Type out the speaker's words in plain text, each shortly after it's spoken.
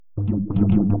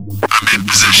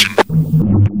Position.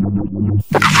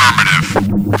 Affirmative.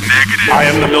 Negative. I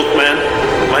am the milkman.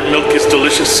 My milk is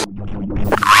delicious.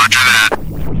 Roger that.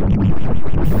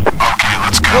 Okay,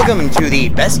 let's go. Welcome to the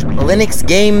Best Linux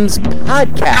Games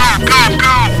Podcast.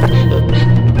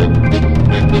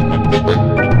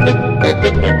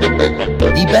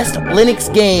 The best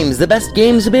Linux games, the best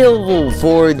games available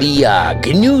for the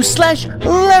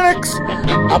GNU/Linux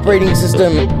operating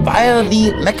system via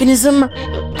the mechanism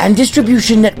and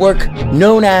distribution network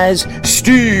known as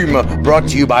Steam, brought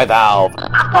to you by Valve.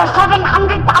 After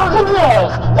 700,000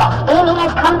 years, yes, gaming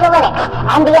has come to Linux,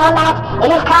 and beyond that, it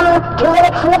has come to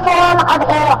Linux in the form of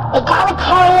an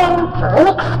egalitarian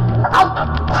Linux-like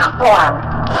platform,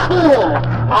 Steam,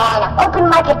 an open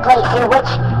marketplace in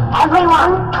which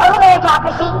everyone, total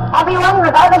meritocracy, everyone,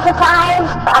 regardless of size,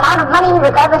 amount of money,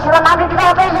 regardless of amount of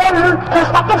developers, and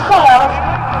prospective sales,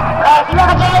 if you have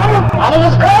a game, and it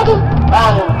is good,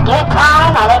 then give it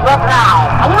time, and it will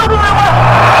thrive, and you will be rewarded.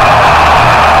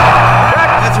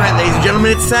 That's right, ladies and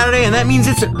gentlemen, it's Saturday, and that means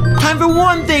it's time for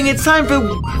one thing. It's time for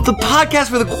the podcast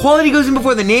where the quality goes in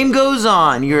before the name goes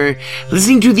on. You're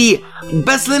listening to the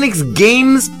Best Linux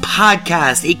Games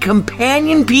Podcast, a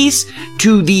companion piece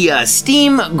to the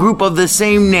Steam group of the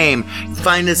same name.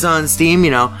 Find us on Steam,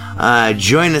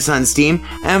 join us on Steam,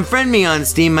 and friend me on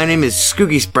Steam. My name is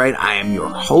Skooky Sprite. I am your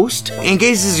host. In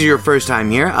case this is your first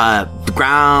time here, the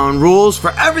ground rules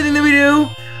for everything that we do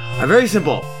are very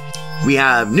simple. We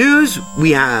have news, we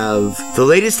have the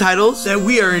latest titles that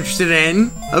we are interested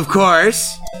in, of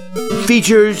course,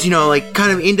 features,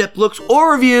 kind of in-depth looks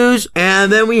or reviews,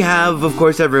 and then we have, of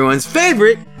course, everyone's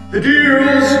favorite, the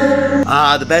deals!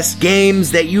 The best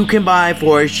games that you can buy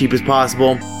for as cheap as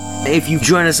possible. If you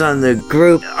join us on the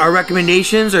group, our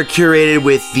recommendations are curated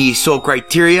with the sole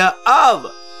criteria of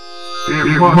it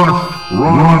must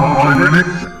run on Linux,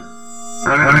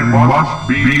 and it must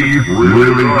be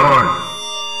really good.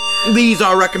 These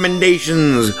are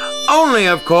recommendations only,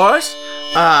 of course,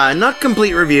 not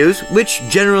complete reviews, which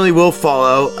generally will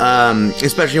follow,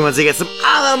 especially once they get some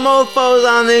other mofos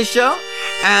on this show.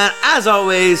 And as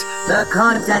always, the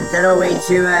content that awaits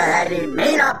you ahead, it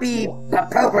may not be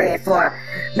appropriate for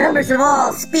members of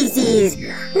all species,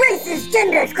 races,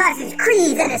 genders, classes,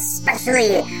 creeds, and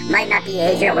especially might not be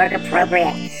age or work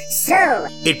appropriate. So,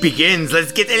 it begins.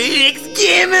 Let's get the Linux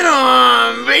gaming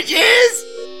on, bitches!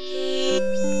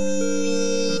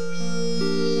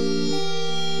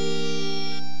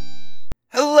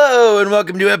 Hello, and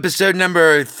welcome to episode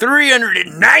number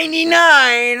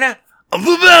 399 of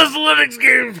the Best Linux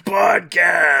Games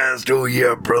Podcast. Oh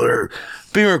yeah, brother.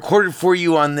 Being recorded for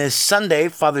you on this Sunday,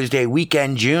 Father's Day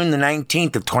weekend, June the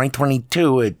 19th of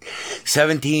 2022 at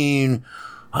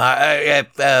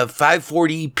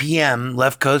 5:40 p.m.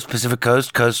 Left Coast, Pacific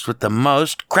Coast, coast with the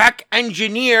most. Crack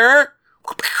engineer,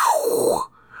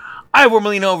 Ivor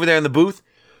Molina over there in the booth.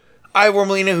 Ivor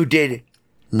Molina, who did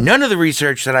none of the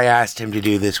research that I asked him to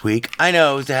do this week. I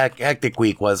know, it was a hectic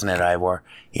week, wasn't it, Ivor?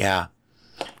 Yeah.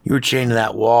 You were chained to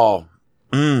that wall.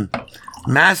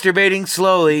 Masturbating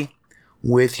slowly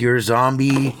with your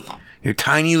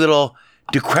tiny little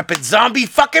decrepit zombie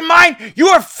fucking mind. You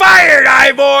are fired,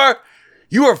 Ivor!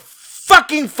 You are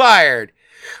fucking fired.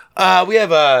 We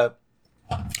have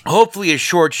hopefully a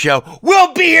short show.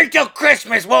 We'll be here till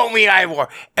Christmas, won't we, Ivor?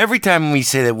 Every time we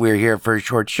say that we're here for a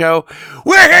short show,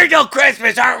 we're here till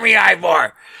Christmas, aren't we,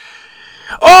 Ivor?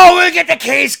 Oh, we'll get the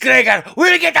case, Gregor.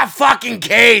 We'll get the fucking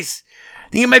case. I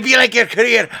think it might be like your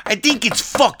career. I think it's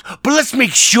fucked, but let's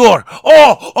make sure.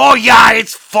 Oh yeah,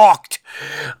 it's fucked.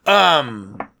 But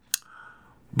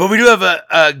we do have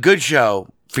a good show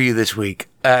for you this week,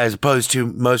 as opposed to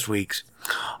most weeks.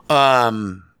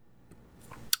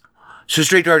 So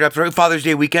straight to our episode, Father's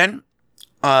Day weekend.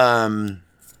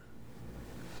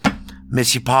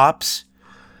 Miss you, Pops.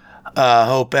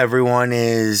 Hope everyone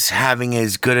is having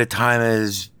as good a time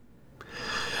as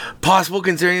possible,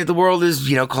 considering that the world is,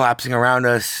 collapsing around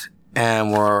us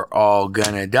and we're all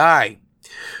gonna die.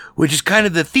 Which is kind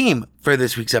of the theme for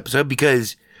this week's episode,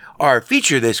 because our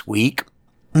feature this week,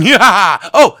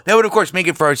 that would of course make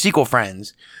it for our sequel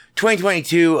friends.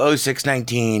 2022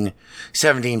 0619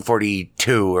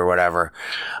 1742 or whatever.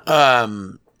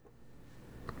 The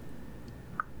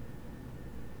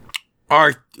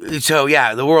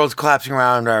world's collapsing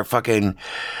around our fucking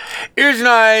ears and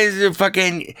eyes.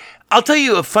 I'll tell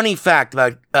you a funny fact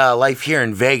about life here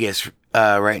in Vegas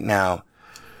right now.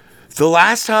 The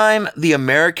last time the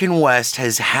American West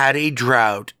has had a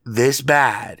drought this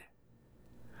bad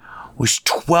was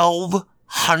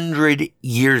 1,200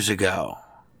 years ago.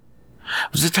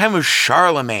 It was the time of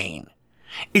Charlemagne.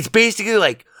 It's basically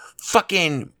like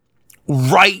fucking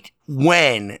right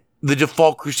when the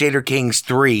Default Crusader Kings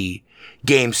 3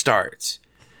 game starts.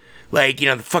 Like,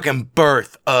 the fucking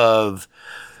birth of,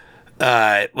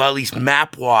 at least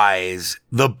map-wise,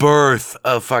 the birth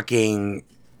of fucking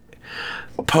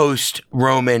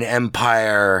post-Roman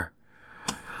Empire,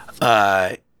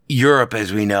 Europe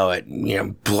as we know it.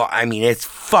 It's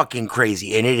fucking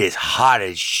crazy, and it is hot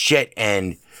as shit,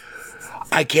 and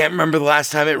I can't remember the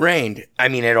last time it rained.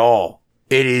 At all.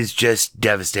 It is just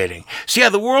devastating. So yeah,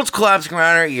 the world's collapsing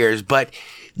around our ears, but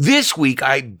this week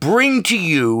I bring to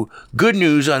you good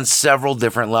news on several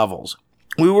different levels.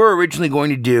 We were originally going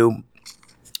to do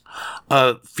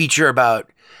a feature about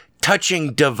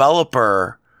touching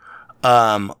developer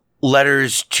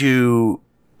letters to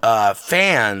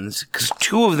fans, because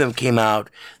 2 of them came out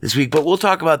this week, but we'll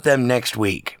talk about them next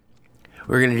week.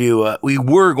 We were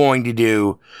going to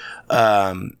do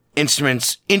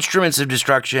Instruments of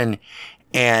Destruction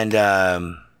and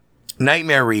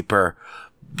Nightmare Reaper,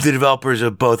 the developers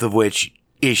of both of which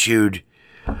issued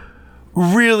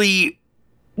really,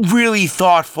 really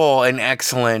thoughtful and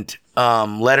excellent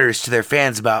letters to their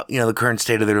fans about, the current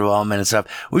state of their development and stuff,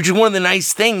 which is one of the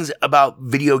nice things about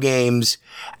video games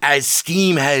as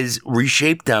Steam has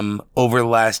reshaped them over the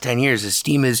last 10 years. As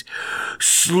Steam is,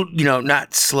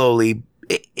 not slowly,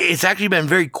 it's actually been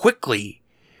very quickly,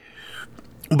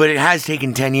 but it has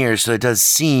taken 10 years, so it does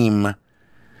seem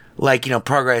like,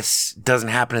 progress doesn't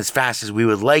happen as fast as we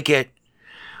would like it.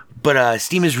 But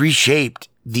Steam has reshaped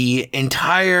the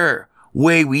entire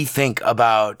way we think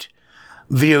about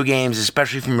video games,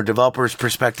 especially from a developer's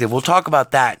perspective. We'll talk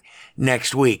about that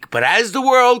next week. But as the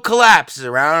world collapses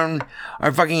around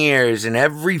our fucking ears, and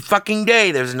every fucking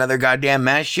day there's another goddamn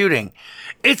mass shooting,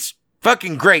 it's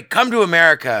fucking great. Come to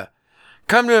America.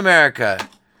 Come to America.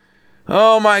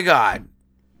 Oh my God.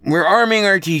 We're arming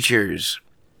our teachers.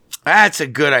 That's a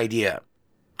good idea.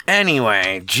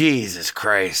 Anyway, Jesus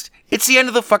Christ. It's the end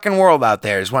of the fucking world out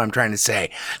there is what I'm trying to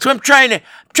say. So I'm trying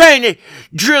to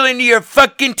drill into your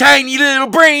fucking tiny little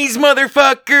brains,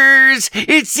 motherfuckers.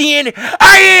 It's the end.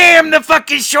 I am the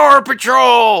fucking Shore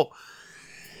Patrol.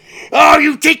 Oh,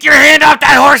 you take your hand off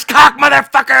that horse cock,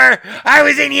 motherfucker. I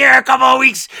was in here a couple of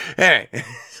weeks. Hey.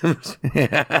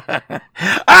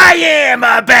 I am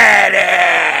a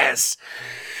badass.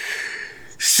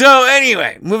 So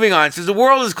anyway, moving on. So the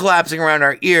world is collapsing around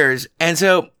our ears. And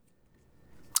so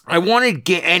I wanted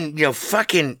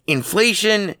fucking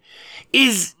inflation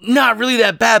is not really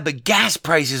that bad, but gas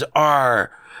prices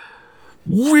are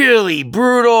really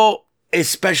brutal,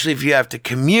 especially if you have to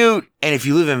commute. And if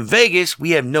you live in Vegas,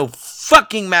 we have no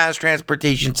fucking mass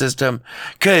transportation system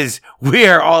because we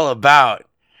are all about,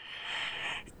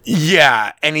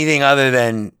 anything other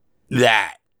than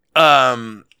that.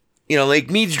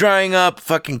 Lake Mead's drying up,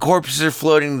 fucking corpses are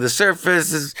floating to the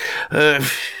surface.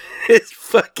 It's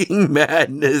fucking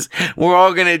madness. We're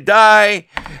all gonna die,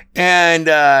 and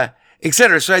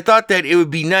etc. So I thought that it would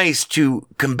be nice to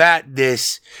combat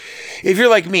this. If you're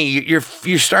like me, you're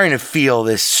starting to feel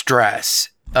this stress.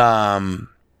 Fucking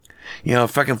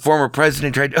former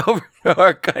president tried to overthrow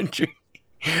our country.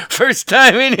 First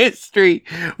time in history,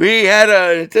 we had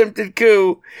an attempted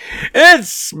coup.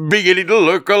 It's beginning to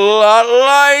look a lot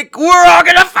like we're all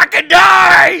gonna fucking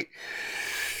die!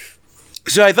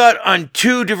 So I thought on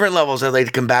 2 different levels I'd like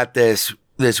to combat this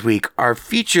week. Our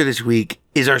feature this week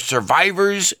is our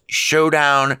Survivors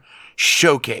Showdown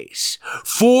Showcase.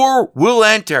 4 will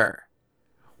enter.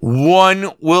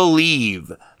 1 will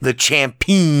leave. The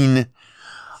champion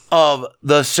of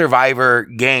the Survivor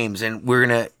games, and we're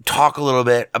gonna talk a little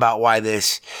bit about why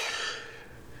this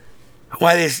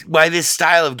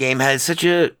style of game has such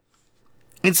in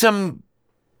some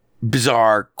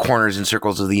bizarre corners and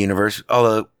circles of the universe.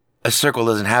 Although a circle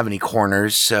doesn't have any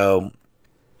corners, so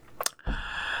it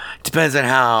depends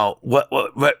on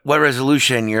what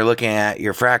resolution you're looking at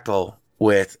your fractal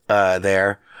with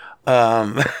there.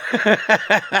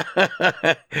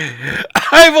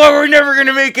 We're never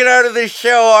gonna make it out of this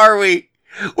show, are we?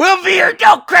 We'll be here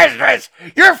till Christmas.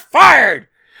 You're fired.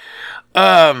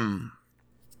 And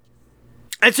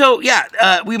so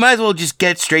we might as well just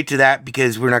get straight to that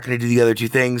because we're not gonna do the other 2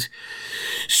 things.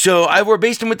 So we're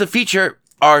based in with the feature,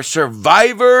 our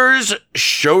Survivors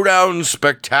Showdown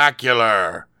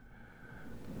Spectacular.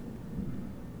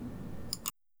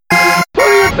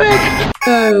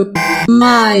 Oh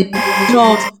my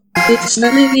God, it's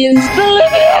Valivians.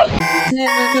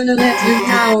 Never gonna let you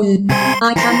down.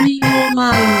 I can read your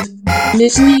mind.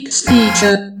 This week's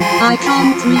feature. I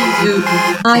can't read you.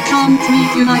 I can't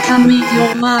read you. I can read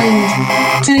your mind.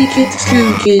 Take it,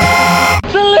 Skookie.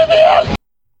 Valivians!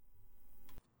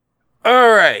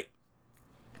 Alright.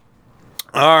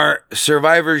 our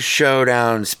Survivor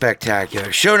Showdown Spectacular.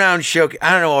 I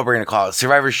don't know what we're going to call it.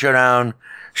 Survivor Showdown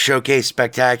Showcase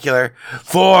Spectacular.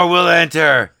 4 will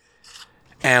enter.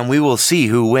 And we will see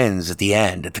who wins at the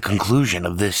end, at the conclusion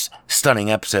of this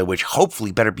stunning episode, which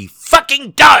hopefully better be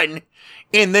fucking done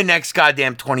in the next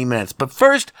goddamn 20 minutes. But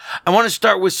first, I want to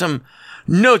start with some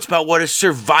notes about what a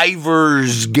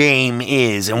Survivor's game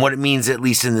is and what it means, at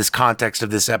least in this context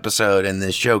of this episode and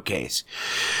this showcase.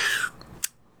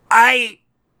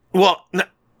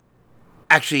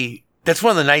 Actually, that's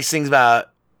one of the nice things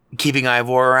about keeping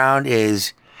Ivor around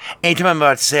is anytime I'm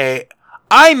about to say,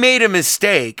 I made a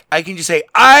mistake, I can just say,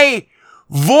 Ivor,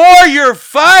 you're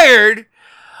fired!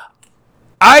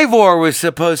 Ivor was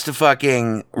supposed to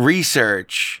fucking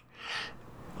research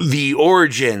the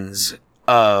origins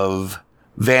of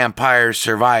Vampire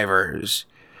Survivors,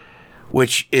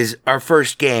 which is our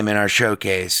first game in our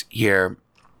showcase here.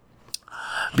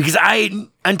 Because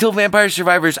until Vampire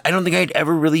Survivors, I don't think I'd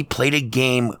ever really played a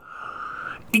game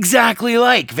exactly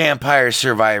like Vampire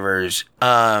Survivors.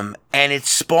 And it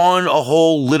spawned a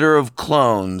whole litter of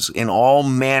clones in all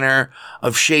manner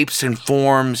of shapes and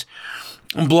forms,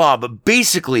 blah. But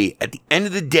basically, at the end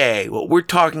of the day, what we're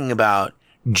talking about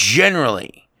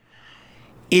generally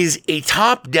is a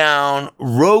top-down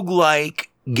roguelike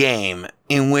game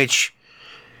in which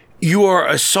you are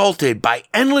assaulted by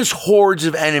endless hordes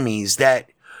of enemies that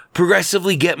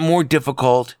progressively get more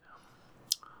difficult,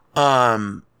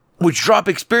 which drop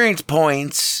experience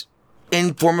points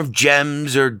in form of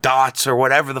gems or dots or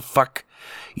whatever the fuck,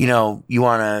 you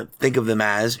want to think of them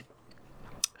as.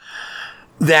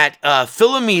 That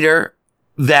fill a meter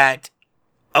that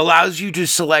allows you to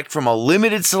select from a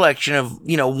limited selection of,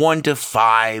 1 to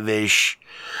 5-ish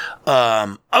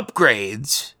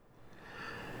upgrades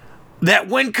that,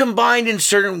 when combined in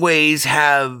certain ways,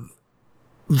 have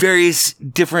various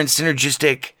different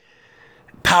synergistic,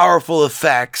 powerful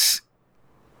effects,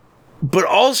 but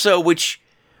also which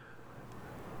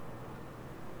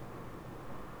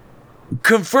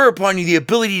confer upon you the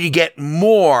ability to get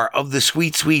more of the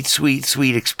sweet, sweet, sweet,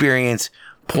 sweet experience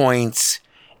points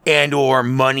and or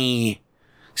money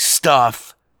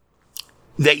stuff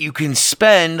that you can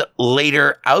spend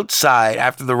later outside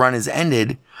after the run is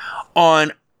ended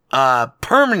on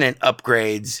permanent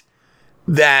upgrades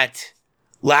that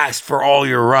last for all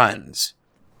your runs.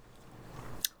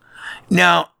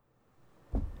 Now,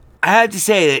 I have to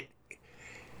say that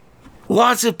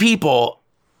lots of people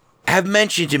have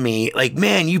mentioned to me, like,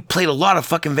 man, you played a lot of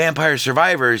fucking Vampire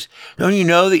Survivors. Don't you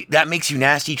know that makes you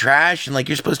nasty trash and, like,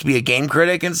 you're supposed to be a game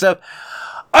critic and stuff?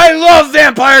 I love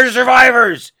Vampire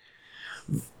Survivors!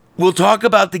 We'll talk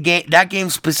about that game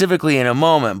specifically in a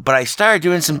moment, but I started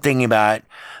doing some thinking about it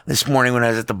this morning when I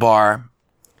was at the bar,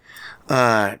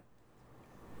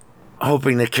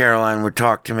 hoping that Caroline would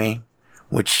talk to me,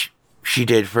 which she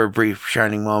did for a brief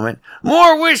shining moment.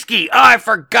 More whiskey! Oh, I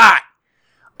forgot!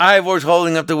 Ivor's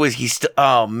holding up the whiskey.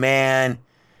 Oh, man.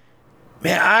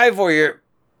 Man, Ivor,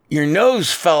 your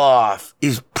nose fell off.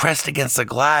 He's pressed against the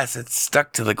glass. It's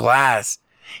stuck to the glass.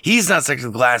 He's not stuck to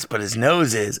the glass, but his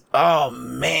nose is. Oh,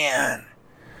 man.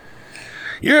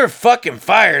 You're fucking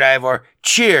fired, Ivor.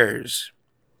 Cheers.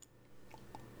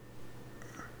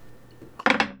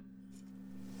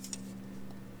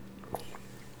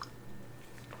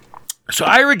 So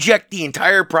I reject the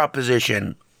entire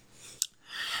proposition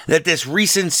that this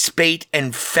recent spate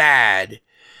and fad,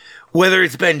 whether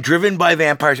it's been driven by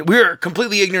vampires, we're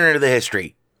completely ignorant of the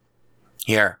history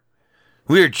here.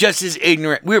 We are just as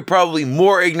ignorant. We're probably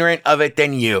more ignorant of it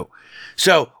than you.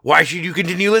 So why should you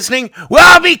continue listening?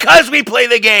 Well, because we play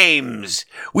the games.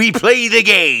 We play the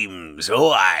games.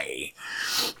 Why?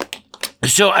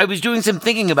 So I was doing some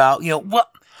thinking about,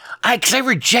 because I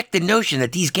reject the notion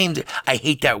that these games, I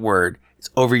hate that word. It's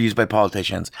overused by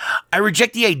politicians. I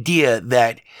reject the idea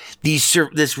that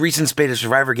this recent spate of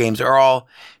Survivor games are all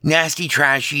nasty,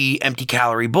 trashy, empty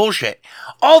calorie bullshit.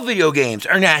 All video games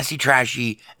are nasty,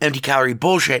 trashy, empty calorie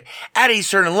bullshit at a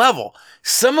certain level.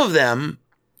 Some of them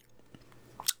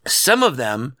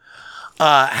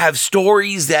have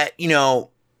stories that,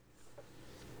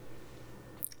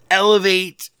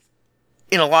 elevate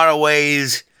in a lot of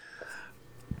ways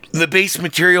the base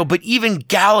material, but even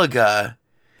Galaga,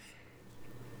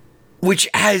 which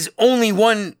has only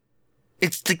one,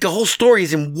 it's like the whole story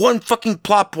is in one fucking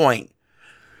plot point.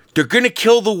 They're gonna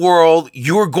kill the world,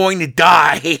 you're going to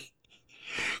die.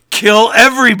 Kill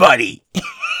everybody.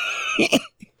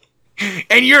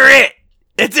 And you're it.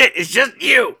 That's it. It's just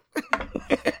you.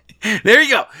 There you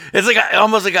go. It's like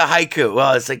almost like a haiku.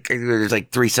 Well, it's like there's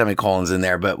like 3 semicolons in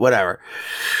there, but whatever.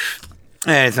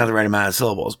 And it's not the right amount of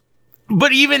syllables.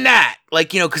 But even that,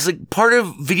 like, because like part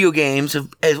of video games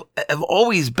have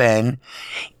always been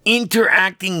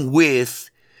interacting with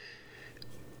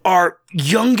our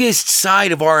youngest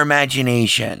side of our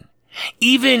imagination.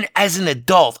 Even as an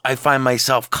adult, I find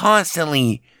myself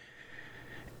constantly,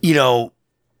 it's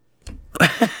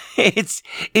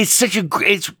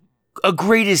a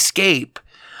great escape.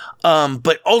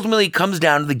 But ultimately it comes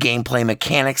down to the gameplay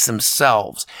mechanics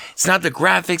themselves. It's not the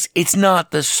graphics. It's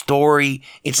not the story.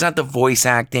 It's not the voice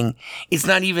acting. It's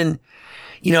not even,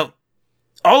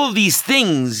 all of these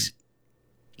things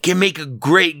can make a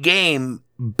great game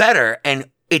better. And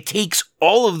it takes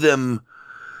all of them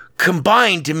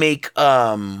combined to make,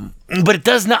 but it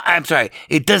does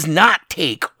not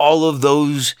take all of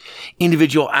those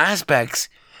individual aspects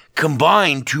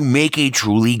combined to make a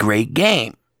truly great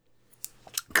game.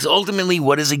 Because ultimately,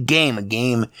 what is a game? A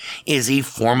game is a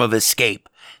form of escape.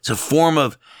 It's a form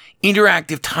of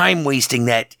interactive time wasting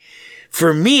that,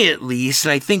 for me at least,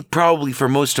 and I think probably for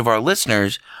most of our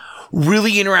listeners,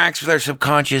 really interacts with our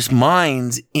subconscious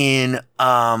minds in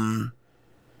a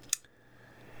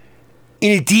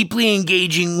deeply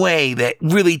engaging way that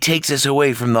really takes us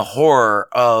away from the horror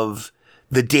of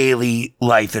the daily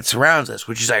life that surrounds us,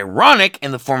 which is ironic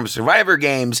in the form of Survivor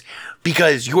games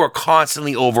because you are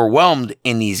constantly overwhelmed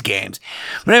in these games.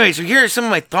 But anyway, so here are some of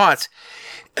my thoughts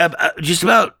just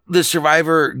about the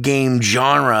Survivor game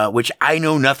genre, which I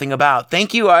know nothing about.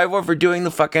 Thank you, Ivor, for doing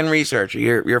the fucking research.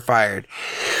 You're fired.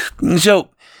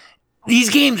 So these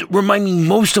games remind me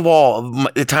most of all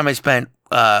of the time I spent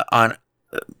on,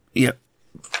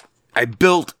 I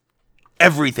built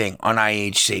everything on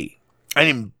IHC.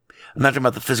 I'm not talking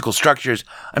about the physical structures.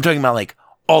 I'm talking about like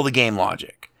all the game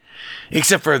logic,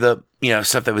 except for the,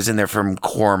 stuff that was in there from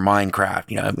core Minecraft.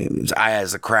 It was I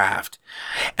as a craft,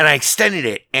 and I extended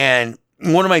it. And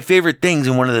one of my favorite things,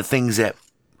 and one of the things that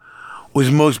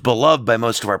was most beloved by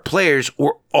most of our players,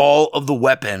 were all of the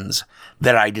weapons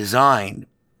that I designed.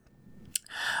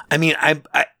 I mean, I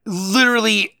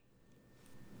literally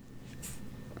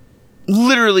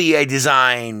I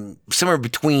designed somewhere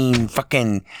between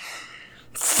fucking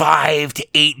 5 to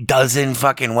 8 dozen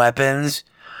fucking weapons,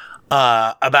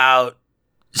 about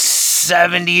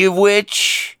 70 of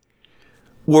which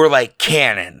were like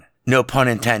canon, no pun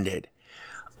intended.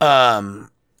 And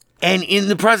in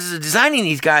the process of designing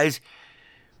these guys,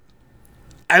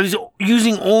 I was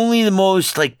using only the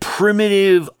most like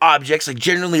primitive objects, like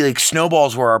generally like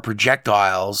snowballs were our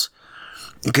projectiles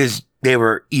because they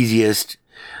were easiest.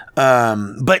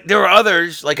 But there were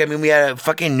others, we had a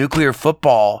fucking nuclear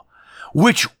football,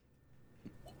 which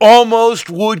almost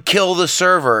would kill the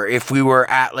server if we were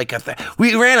at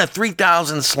we ran a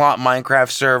 3,000 slot Minecraft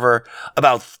server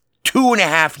about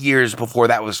 2.5 years before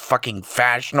that was fucking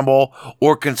fashionable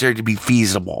or considered to be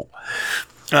feasible.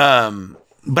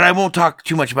 But I won't talk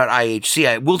too much about IHC.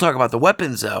 I will talk about the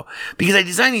weapons though, because I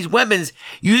designed these weapons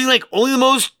using only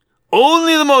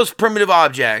the most primitive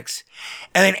objects,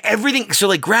 and then everything.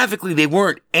 So graphically, they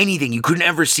weren't anything. You couldn't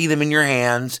ever see them in your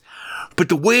hands. But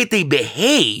the way that they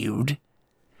behaved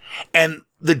and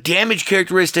the damage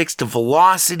characteristics, the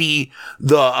velocity,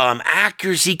 the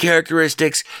accuracy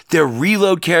characteristics, their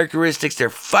reload characteristics, their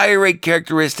fire rate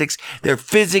characteristics, their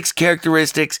physics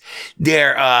characteristics,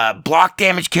 their block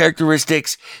damage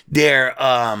characteristics, their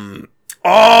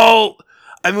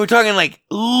we're talking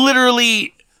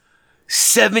literally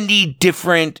 70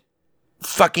 different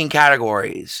fucking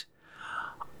categories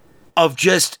of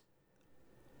just.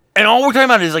 And all we're talking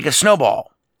about is a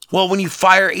snowball. Well, when you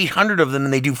fire 800 of them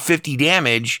and they do 50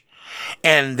 damage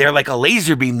and they're like a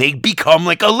laser beam, they become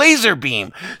like a laser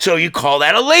beam. So you call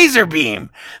that a laser beam.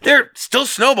 They're still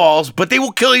snowballs, but they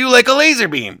will kill you like a laser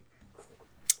beam.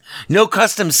 No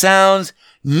custom sounds,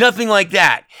 nothing like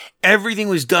that. Everything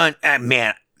was done.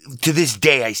 Man, to this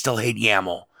day, I still hate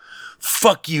YAML.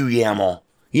 Fuck you, YAML.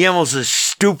 YAML's the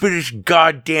stupidest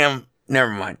goddamn.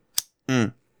 Never mind.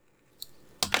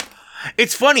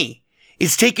 It's funny.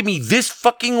 It's taken me this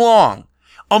fucking long,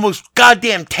 almost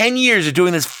goddamn 10 years of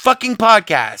doing this fucking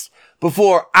podcast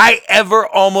before I ever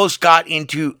almost got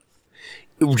into,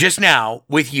 just now,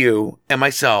 with you and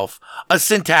myself, a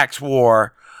syntax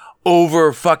war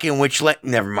over fucking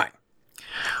never mind.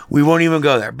 We won't even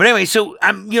go there. But anyway, so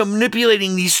I'm,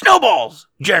 manipulating these snowballs,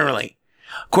 generally.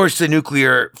 Of course, the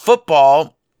nuclear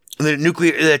football,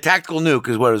 the tactical nuke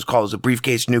is what it was called, is a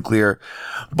briefcase nuclear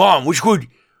bomb, which would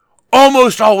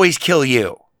almost always kill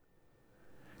you.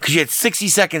 Because you had 60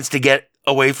 seconds to get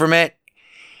away from it.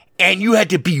 And you had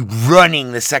to be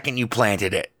running the second you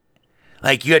planted it.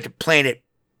 You had to plant it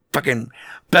fucking.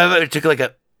 It took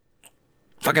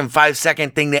fucking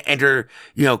 5-second thing to enter,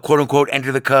 quote unquote,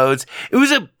 enter the codes. It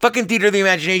was a fucking theater of the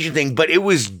imagination thing, but it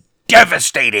was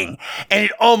devastating. And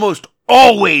it almost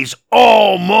always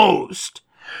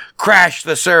crashed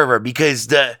the server because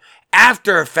the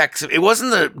after effects, it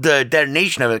wasn't the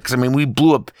detonation of it. Cause we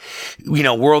blew up,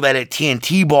 World Edit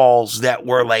TNT balls that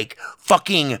were like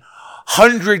fucking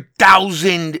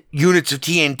 100,000 units of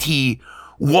TNT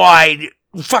wide.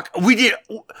 We did,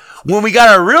 when we got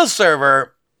our real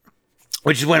server,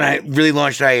 which is when I really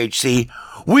launched IHC,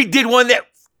 we did one that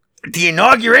the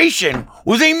inauguration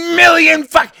was 1 million and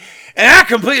that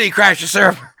completely crashed the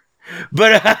server.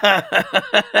 But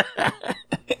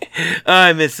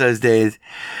I miss those days.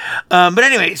 But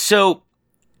anyway, so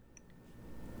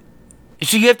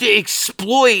you have to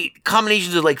exploit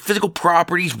combinations of like physical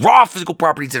properties, raw physical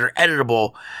properties that are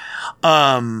editable,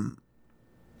 and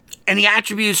the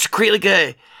attributes to create like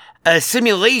a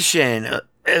simulation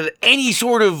of any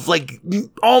sort of like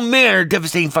all manner of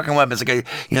devastating fucking weapons. Like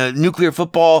nuclear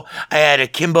football. I had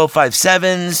akimbo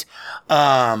 5.7s.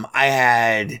 I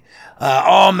had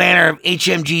all manner of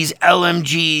HMGs,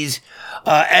 LMGs,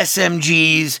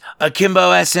 SMGs, akimbo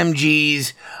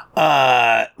SMGs.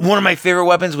 One of my favorite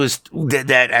weapons was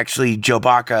that actually Joe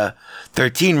Baca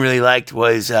 13 really liked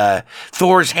was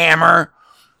Thor's hammer,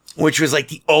 which was like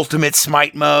the ultimate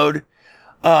smite mode.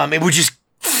 It would just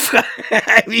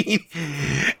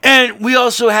and we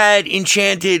also had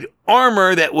enchanted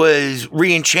armor that was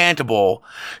re-enchantable.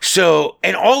 So,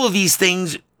 and all of these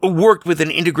things worked with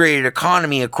an integrated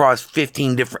economy across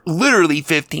 15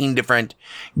 different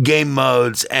game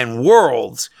modes and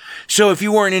worlds. So if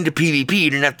you weren't into PvP,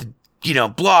 you didn't have to,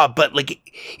 blah, but like,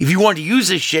 if you wanted to use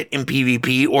this shit in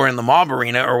PvP or in the mob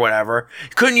arena or whatever,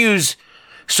 you couldn't use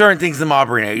certain things in the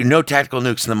mob arena. No tactical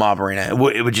nukes in the mob arena.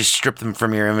 It would just strip them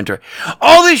from your inventory.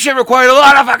 All this shit required a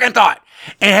lot of fucking thought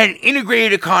and had an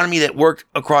integrated economy that worked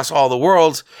across all the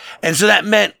worlds. And so that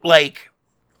meant like,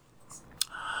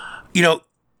 you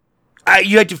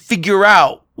had to figure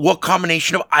out what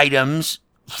combination of items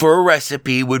for a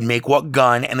recipe would make what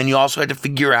gun. And then you also had to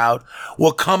figure out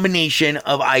what combination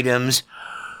of items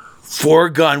for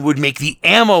a gun would make the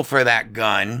ammo for that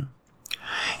gun.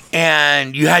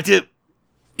 And you had to,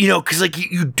 cause like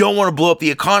you don't want to blow up the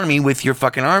economy with your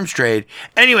fucking arms trade.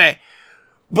 Anyway,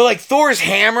 but like Thor's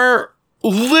hammer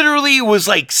literally was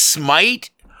like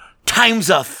smite times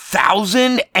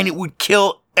 1,000 and it would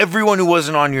kill everyone who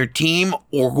wasn't on your team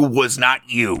or who was not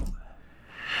you.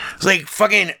 It's like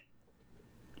fucking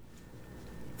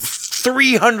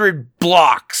 300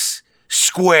 blocks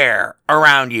square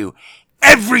around you.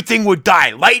 Everything would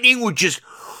die. Lightning would just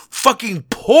fucking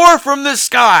pour from the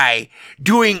sky,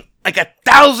 doing like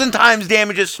 1,000 times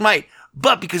damage of smite.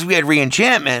 But because we had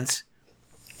re-enchantments,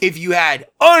 if you had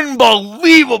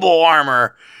unbelievable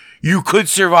armor, you could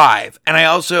survive. And I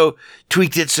also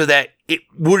tweaked it so that it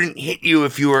wouldn't hit you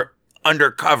if you were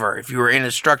undercover, if you were in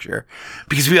a structure.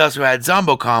 Because we also had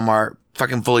Zombocom, our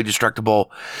fucking fully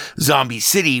destructible zombie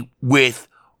city with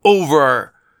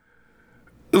over...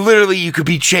 Literally, you could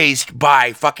be chased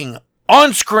by fucking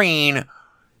on-screen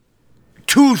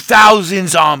 2,000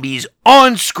 zombies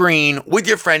on screen with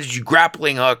your friends as you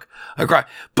grappling hook across.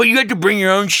 But you had to bring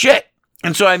your own shit.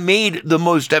 And so I made the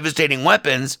most devastating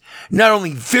weapons, not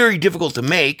only very difficult to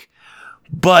make,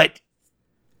 but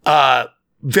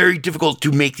very difficult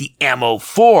to make the ammo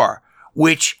for,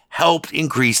 which helped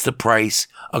increase the price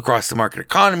across the market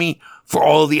economy for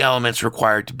all of the elements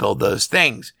required to build those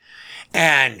things.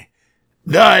 And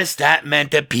thus, that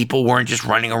meant that people weren't just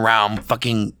running around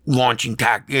fucking launching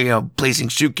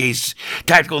placing suitcase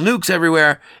tactical nukes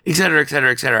everywhere, etc., etc.,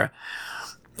 etc.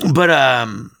 But,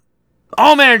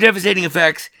 all manner of devastating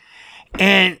effects,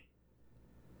 and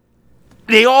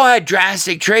they all had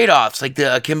drastic trade-offs, like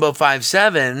the Akimbo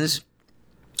 5.7s,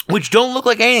 which don't look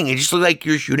like anything. They just look like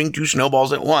you're shooting two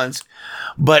snowballs at once,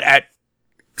 but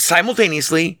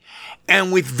simultaneously,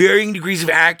 and with varying degrees of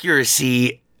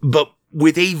accuracy, but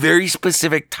with a very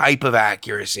specific type of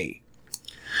accuracy.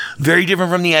 Very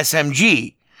different from the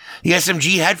SMG. The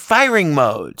SMG had firing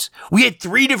modes. We had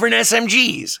 3 different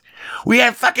SMGs. We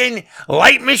had fucking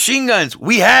light machine guns.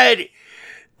 We had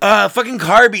fucking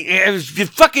carbine. It was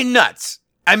just fucking nuts.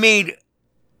 I made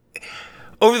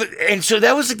and so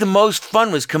that was like the most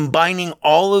fun, was combining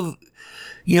all of,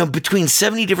 between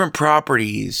 70 different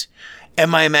properties and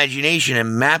my imagination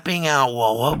and mapping out,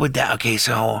 well, what would that, okay,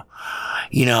 so,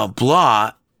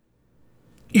 blah,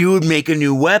 you would make a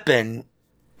new weapon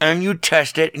and you'd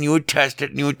test it and you would test it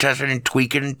and you would test it and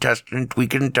tweak it and test it and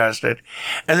tweak it and test it.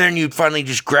 And then you'd finally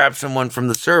just grab someone from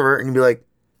the server and you'd be like,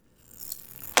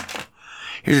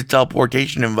 here's a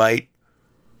teleportation invite.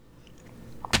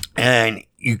 And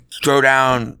you throw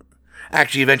down.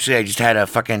 Actually, eventually, I just had a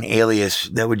fucking alias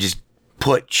that would just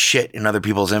put shit in other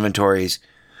people's inventories,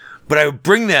 but I would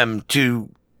bring them to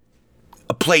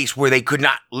a place where they could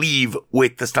not leave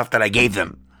with the stuff that I gave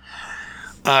them.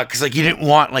 Cause like you didn't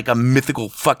want like a mythical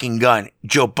fucking gun.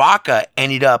 Chewbacca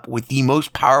ended up with the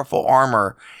most powerful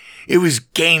armor. It was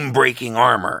game breaking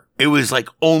armor. It was like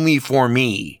only for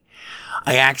me.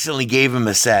 I accidentally gave him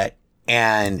a set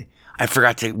and I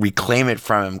forgot to reclaim it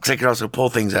from him because I could also pull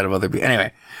things out of other people.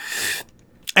 Anyway.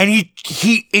 And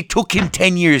it took him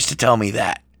 10 years to tell me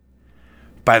that.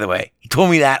 By the way, he told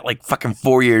me that like fucking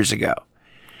 4 years ago.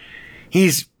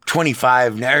 He's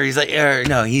 25 now. He's like,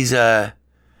 no, he's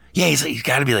he's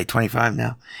got to be like 25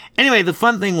 now. Anyway, the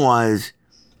fun thing was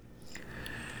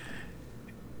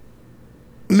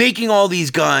making all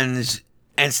these guns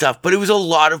and stuff, but it was a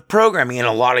lot of programming and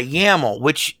a lot of YAML,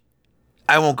 which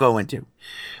I won't go into.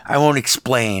 I won't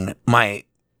explain why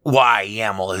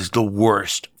YAML is the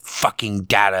worst fucking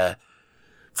data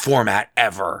format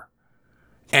ever.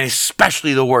 And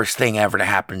especially the worst thing ever to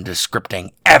happen to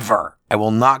scripting ever. I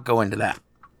will not go into that.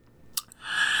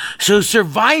 So these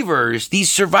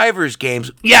Survivors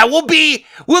games, we'll be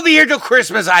here till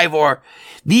Christmas, Ivor.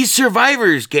 These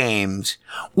Survivors games,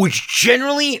 which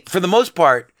generally, for the most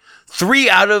part, 3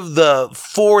 out of the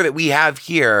 4 that we have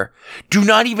here do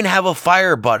not even have a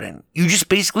fire button. You just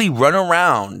basically run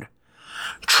around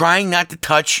trying not to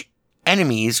touch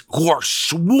enemies who are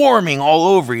swarming all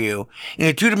over you in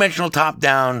a 2-dimensional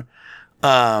top-down,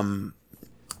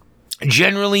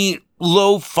 generally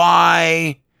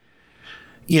lo-fi,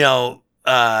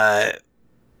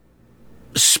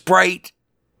 sprite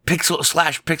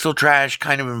pixel trash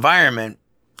kind of environment.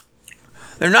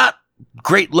 They're not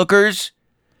great lookers.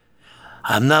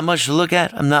 I'm not much to look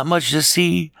at. I'm not much to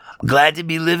see. I'm glad to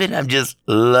be living. I'm just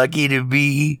lucky to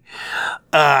be.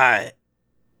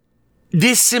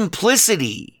 This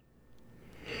simplicity.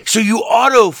 So you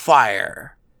auto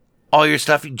fire all your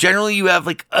stuff. Generally, you have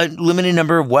like a limited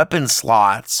number of weapon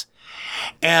slots.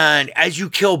 And as you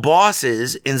kill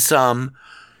bosses in some,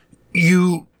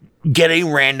 you get a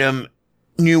random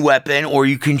new weapon, or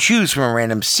you can choose from a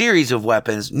random series of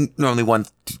weapons. Normally one,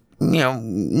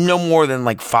 no more than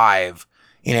like 5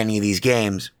 in any of these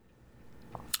games.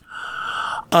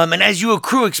 And as you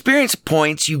accrue experience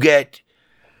points, you get,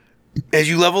 as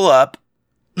you level up,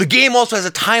 the game also has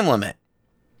a time limit.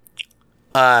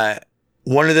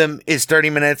 One of them is 30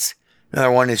 minutes.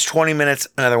 Another one is 20 minutes.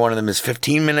 Another one of them is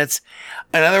 15 minutes.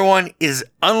 Another one is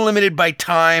unlimited by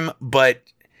time, but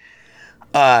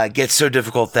gets so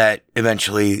difficult that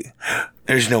eventually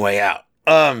there's no way out.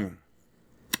 But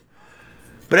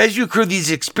as you accrue these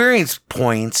experience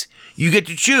points, you get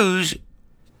to choose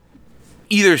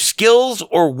either skills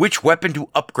or which weapon to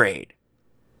upgrade.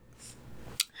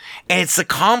 And it's the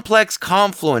complex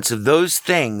confluence of those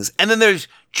things. And then there's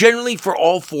generally for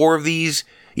all 4 of these,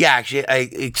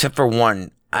 except for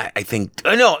one, I think,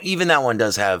 no, even that one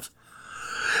does have,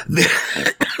 there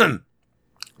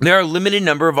are a limited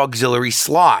number of auxiliary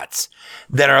slots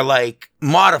that are like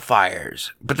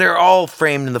modifiers, but they're all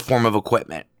framed in the form of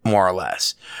equipment, more or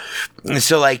less. And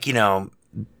so like, you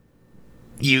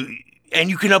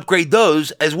can upgrade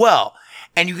those as well.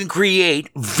 And you can create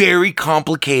very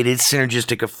complicated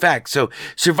synergistic effects. So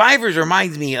Survivors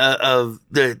reminds me of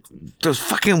those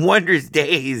fucking wondrous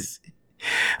days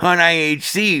on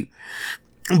IHC,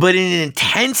 but in an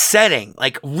intense setting,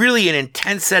 like really an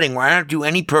intense setting where I don't have to do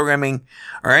any programming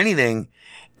or anything.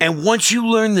 And once you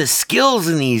learn the skills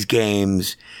in these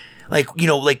games, like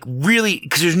really,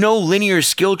 because there's no linear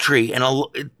skill tree, and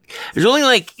there's only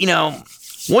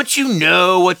once you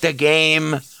know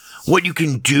what you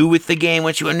can do with the game,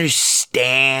 once you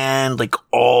understand like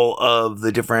all of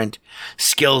the different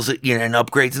skills that, and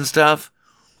upgrades and stuff,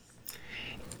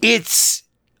 it's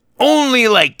only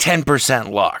like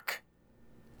 10% luck.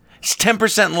 It's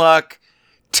 10% luck,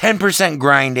 10%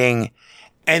 grinding,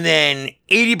 and then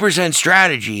 80%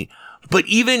 strategy. But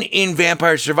even in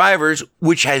Vampire Survivors,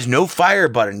 which has no fire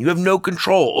button, you have no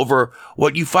control over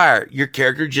what you fire. Your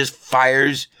character just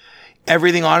fires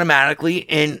everything automatically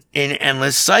in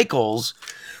endless cycles.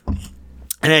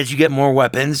 And as you get more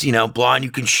weapons, Blonde,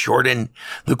 you can shorten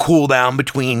the cooldown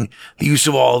between the use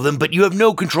of all of them, but you have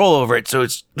no control over it. So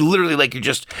it's literally like you're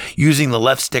just using the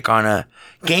left stick on a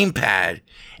gamepad.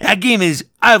 That game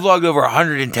I've logged over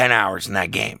 110 hours in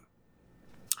that game.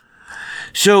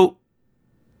 So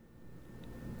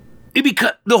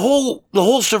the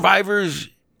whole Survivors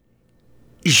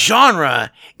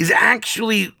genre is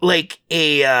actually like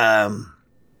a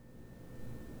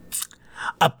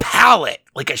palette,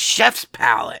 like a chef's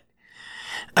palette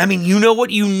I mean, you know what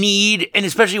you need, and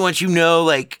especially once you know,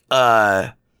 like,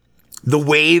 the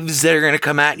waves that are going to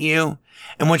come at you,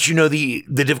 and once you know the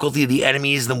difficulty of the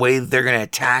enemies and the way that they're going to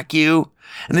attack you,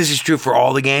 and this is true for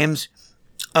all the games,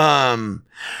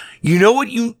 you know what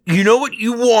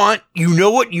you want, you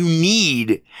know what you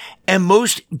need, and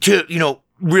most to,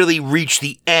 really reach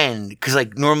the end, because,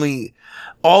 like, normally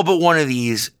all but one of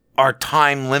these are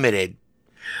time limited.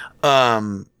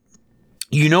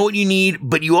 You know what you need,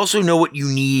 but you also know what you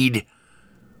need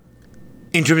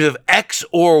in terms of X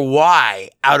or Y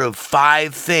out of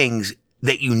 5 things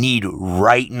that you need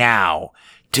right now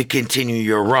to continue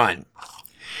your run.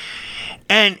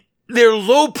 And they're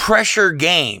low pressure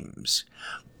games.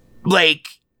 Like,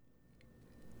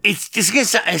 it's just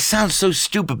it sounds so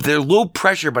stupid, but they're low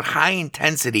pressure but high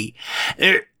intensity.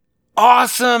 They're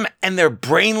awesome and they're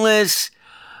brainless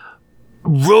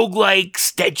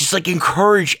roguelikes that just like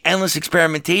encourage endless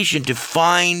experimentation to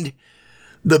find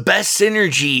the best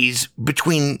synergies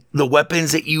between the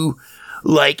weapons that you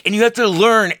like. And you have to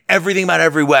learn everything about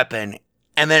every weapon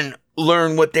and then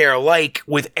learn what they're like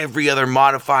with every other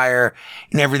modifier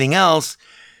and everything else.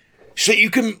 So you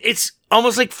can, it's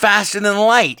almost like Faster Than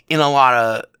Light in a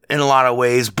lot of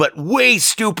ways, but way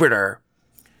stupider.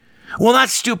 Well, not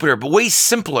stupider, but way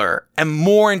simpler and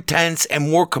more intense and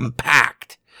more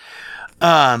compact.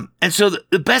 And so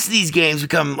the best of these games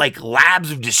become like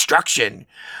labs of destruction.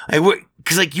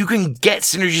 Cause like you can get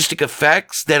synergistic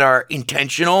effects that are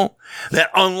intentional,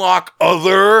 that unlock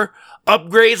other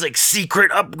upgrades, like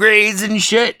secret upgrades and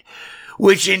shit,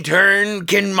 which in turn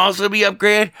can also be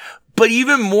upgraded. But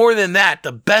even more than that,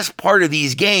 the best part of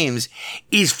these games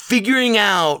is figuring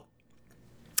out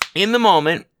in the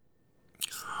moment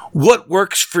what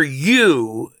works for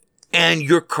you and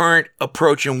your current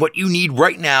approach and what you need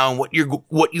right now and what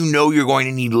you know you're going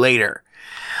to need later.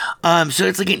 So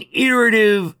it's like an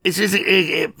iterative,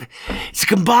 it's a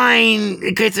combined,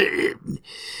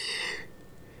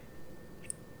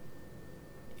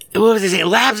 what was I saying?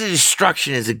 Labs of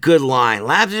Destruction is a good line.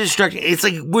 Labs of Destruction, it's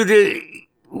like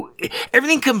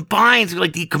everything combines,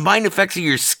 like the combined effects of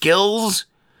your skills,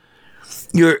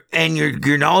 your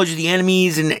knowledge of the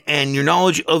enemies and your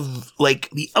knowledge of like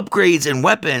the upgrades and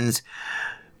weapons.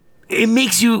 It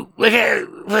makes you, like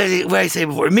what I said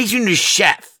before, it makes you into a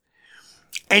chef,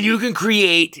 and you can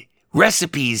create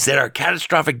recipes that are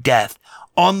catastrophic death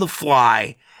on the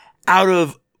fly out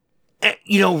of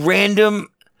random.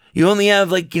 You only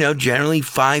have like generally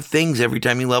 5 things every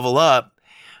time you level up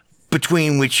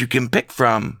between which you can pick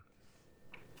from.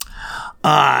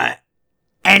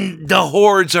 And the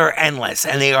hordes are endless,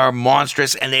 and they are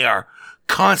monstrous, and they are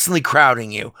constantly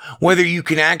crowding you. Whether you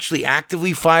can actually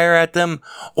actively fire at them,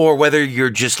 or whether you're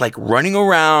just like running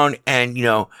around and,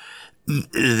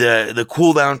 the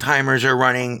cooldown timers are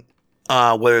running,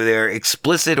 whether they're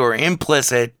explicit or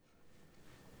implicit,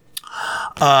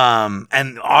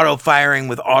 and auto-firing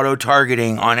with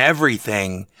auto-targeting on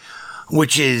everything,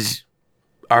 which is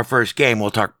our first game.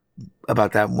 We'll talk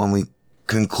about that when we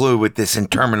conclude with this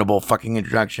interminable fucking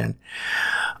introduction.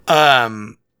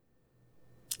 You're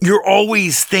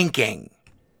always thinking,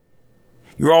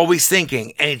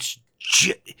 and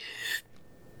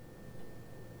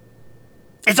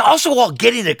it's also all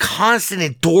getting a constant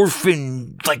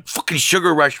endorphin, like fucking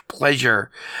sugar rush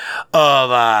pleasure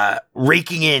of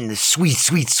raking in the sweet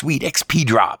XP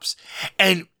drops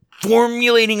and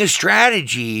formulating a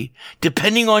strategy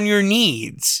depending on your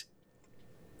needs.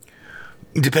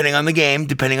 Depending on the game,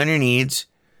 depending on your needs.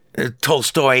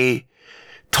 Tolstoyan,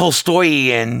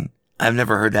 I've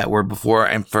never heard that word before,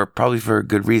 and probably for a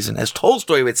good reason. As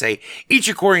Tolstoy would say, each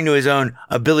according to his own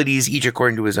abilities, each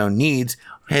according to his own needs,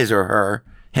 his or her,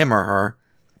 him or her,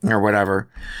 or whatever.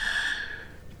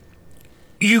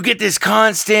 You get this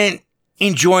constant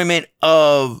enjoyment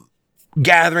of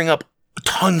gathering up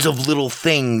tons of little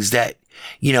things that,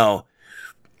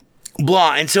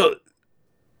 blah. And so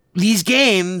these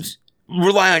games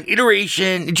rely on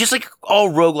iteration, just like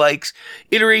all roguelikes,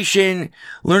 iteration,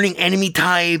 learning enemy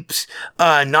types,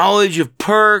 knowledge of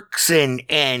perks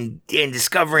and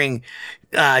discovering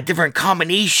different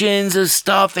combinations of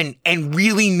stuff and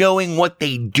really knowing what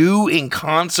they do in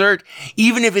concert.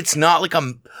 Even if it's not like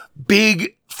a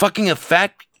big fucking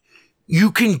effect, you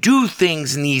can do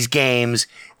things in these games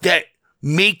that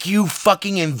make you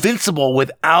fucking invincible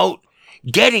without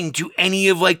getting to any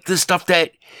of like the stuff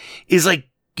that is like,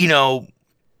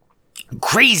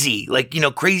 crazy, like,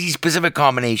 crazy specific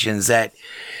combinations that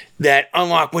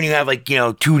unlock when you have like,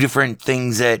 2 different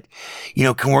things that,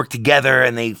 can work together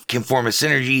and they can form a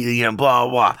synergy, blah,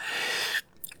 blah.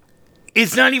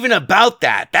 It's not even about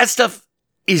that. That stuff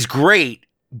is great,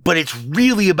 but it's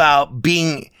really about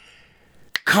being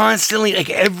constantly, like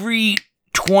every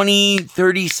 20,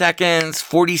 30 seconds,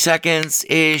 40 seconds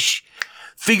ish,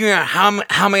 figuring out how am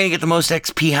I going to get the most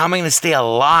XP? How am I going to stay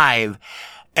alive?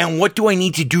 And what do I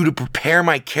need to do to prepare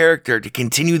my character to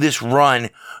continue this run?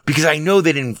 Because I know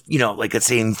that in, like let's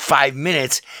say in 5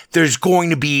 minutes, there's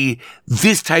going to be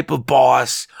this type of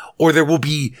boss, or there will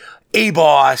be a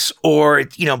boss, or,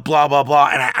 blah, blah, blah.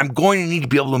 And I'm going to need to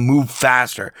be able to move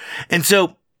faster. And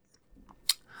so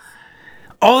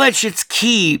all that shit's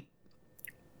key,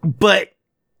 but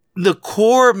the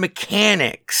core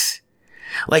mechanics,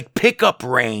 like pickup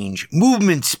range,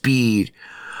 movement speed,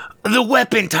 the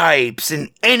weapon types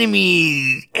and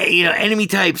enemy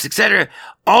types, etc.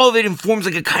 All of it informs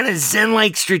like a kind of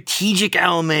Zen-like strategic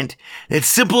element that's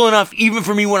simple enough even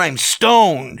for me when I'm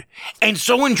stoned, and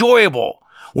so enjoyable,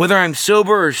 whether I'm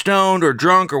sober or stoned or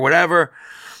drunk or whatever.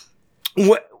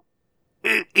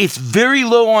 It's very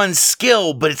low on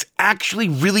skill, but it's actually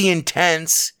really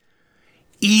intense,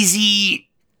 easy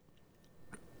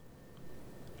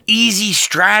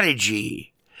strategy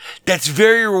that's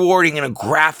very rewarding in a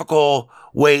graphical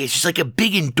way. It's just like a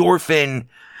big endorphin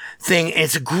thing, and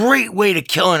it's a great way to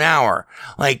kill an hour.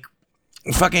 Like,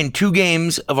 fucking 2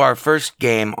 games of our first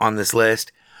game on this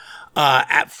list,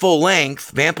 at full length,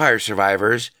 Vampire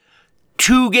Survivors,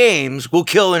 2 games will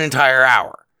kill an entire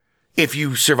hour if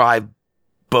you survive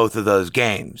both of those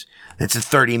games. It's a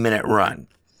 30-minute run.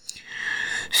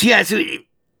 So yeah,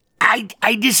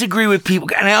 I disagree with people,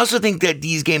 and I also think that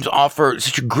these games offer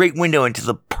such a great window into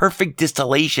the perfect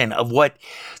distillation of what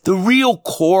the real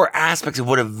core aspects of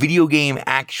what a video game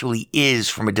actually is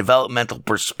from a developmental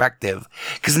perspective.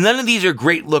 Because none of these are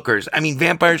great lookers. I mean,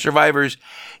 Vampire Survivors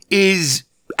is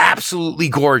absolutely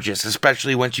gorgeous,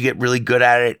 especially once you get really good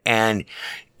at it, and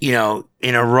in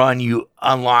a run you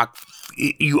unlock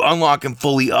and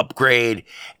fully upgrade,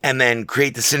 and then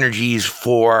create the synergies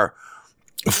for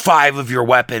 5 of your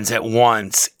weapons at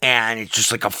once, and it's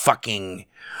just like a fucking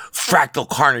Fractal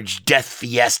Carnage death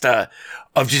fiesta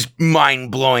of just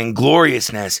mind-blowing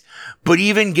gloriousness. But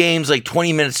even games like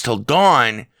 20 Minutes Till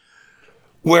Dawn,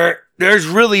 where there's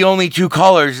really only 2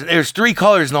 colors, there's 3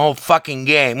 colors in the whole fucking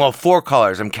game. Well, 4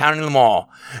 colors, I'm counting them all.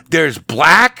 There's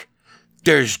black,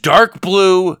 there's dark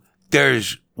blue,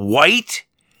 there's white,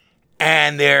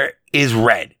 and there is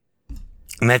red.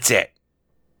 And that's it.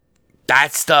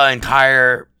 That's the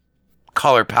entire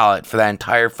color palette for that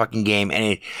entire fucking game, and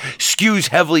it skews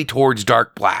heavily towards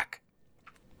dark black.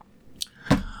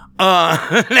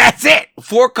 That's it.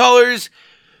 4 colors.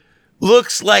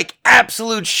 Looks like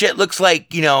absolute shit. Looks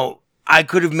like, I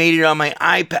could have made it on my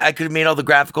iPad. I could have made all the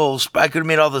graphics. I could have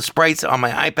made all the sprites on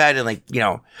my iPad in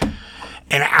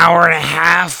an hour and a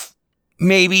half,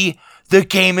 maybe. The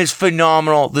game is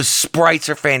phenomenal. The sprites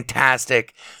are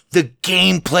fantastic. The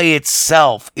gameplay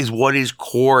itself is what is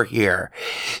core here.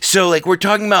 So, we're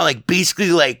talking about,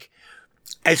 basically,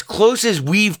 as close as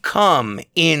we've come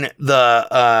in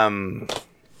the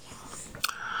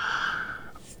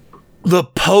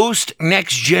post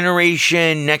next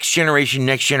generation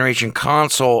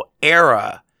console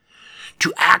era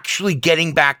to actually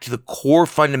getting back to the core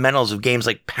fundamentals of games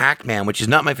like Pac-Man, which is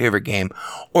not my favorite game,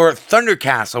 or Thunder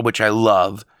Castle, which I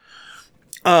love.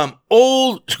 Or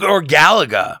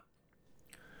Galaga.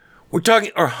 We're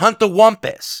talking, or Hunt the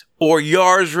Wumpus, or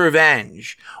Yar's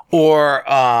Revenge, or,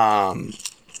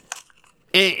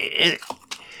 it's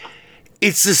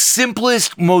the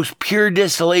simplest, most pure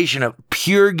distillation of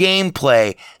pure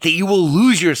gameplay that you will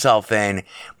lose yourself in.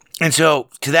 And so,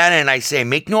 to that end, I say,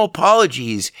 make no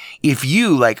apologies if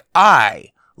you, like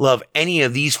I, love any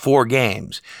of these 4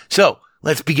 games. So,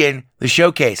 let's begin the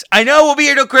showcase. I know we'll be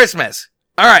here till Christmas.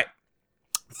 All right.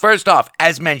 First off,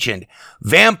 as mentioned,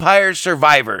 Vampire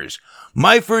Survivors.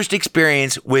 My first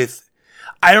experience with,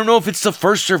 I don't know if it's the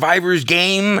first Survivors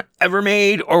game ever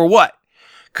made or what,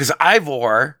 because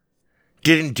Ivor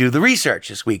didn't do the research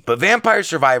this week, but Vampire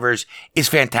Survivors is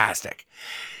fantastic.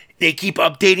 They keep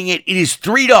updating it. It is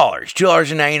 $3,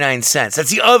 $2.99. That's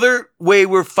the other way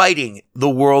we're fighting the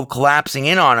world collapsing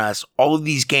in on us. All of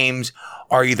these games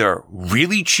are either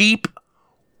really cheap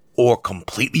or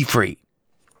completely free.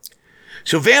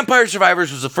 So Vampire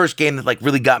Survivors was the first game that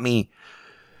really got me,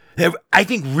 that I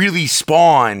think really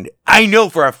spawned, I know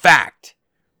for a fact,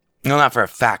 no, not for a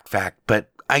fact,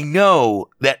 but I know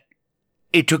that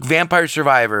it took Vampire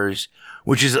Survivors,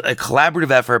 which is a collaborative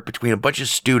effort between a bunch of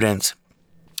students,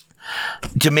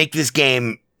 to make this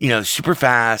game, super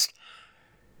fast.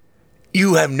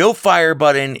 You have no fire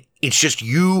button. It's just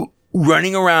you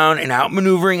running around and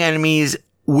outmaneuvering enemies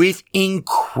with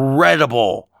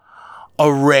incredible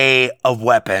array of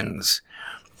weapons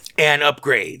and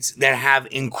upgrades that have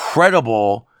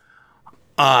incredible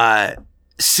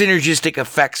synergistic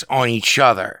effects on each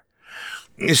other.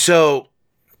 So,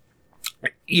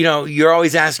 you're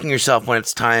always asking yourself when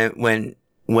it's time,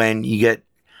 when you get a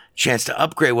chance to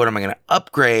upgrade, what am I going to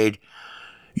upgrade?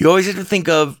 You always have to think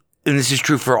of, and this is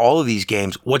true for all of these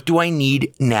games, what do I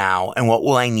need now and what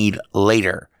will I need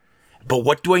later? But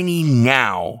what do I need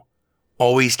now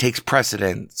always takes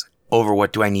precedence over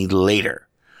what do I need later.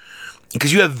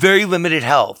 Because you have very limited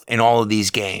health in all of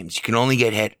these games. You can only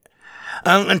get hit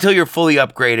until you're fully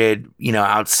upgraded,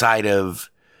 outside of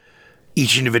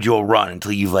each individual run,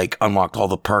 until you've unlocked all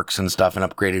the perks and stuff and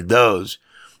upgraded those,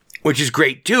 which is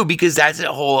great too, because that's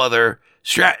a whole other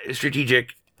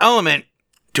strategic element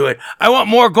to it. I want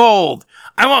more gold.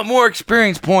 I want more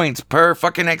experience points per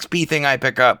fucking XP thing I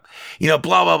pick up. Blah,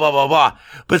 blah, blah, blah, blah.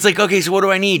 But it's okay, so what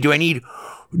do I need?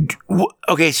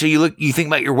 Okay, so you think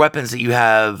about your weapons that you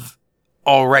have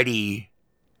already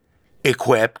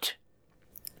equipped.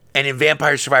 And in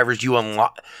Vampire Survivors, you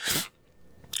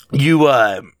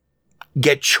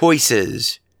get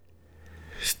choices.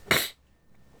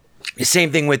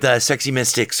 Same thing with Sexy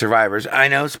Mystic Survivors. I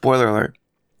know, spoiler alert.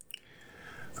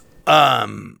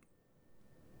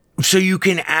 So you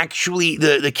can actually,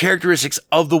 the characteristics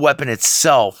of the weapon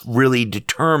itself really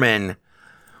determine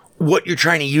what you're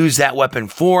trying to use that weapon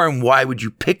for and why would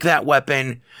you pick that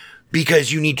weapon.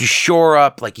 Because you need to shore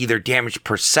up either damage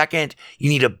per second. You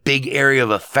need a big area of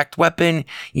effect weapon.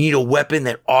 You need a weapon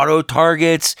that auto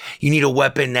targets. You need a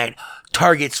weapon that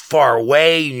targets far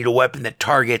away. You need a weapon that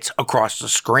targets across the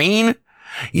screen.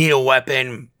 You need a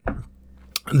weapon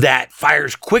that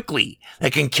fires quickly,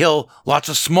 that can kill lots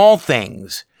of small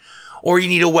things. Or you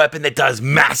need a weapon that does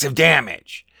massive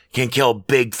damage, can kill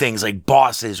big things like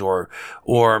bosses or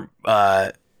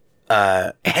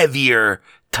heavier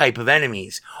type of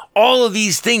enemies. All of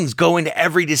these things go into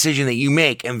every decision that you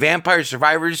make. And Vampire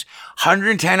Survivors,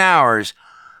 110 hours,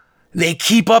 they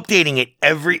keep updating it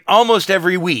almost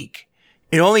every week.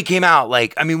 It only came out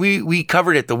we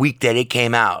covered it the week that it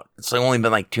came out. It's only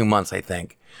been 2 months, I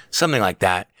think. Something like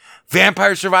that.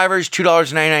 Vampire Survivors,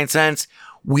 $2.99.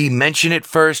 We mention it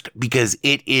first because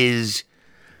it is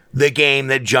the game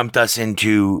that jumped us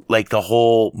into the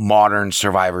whole modern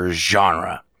Survivors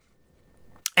genre.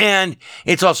 And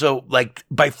it's also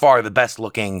by far the best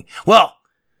looking. Well,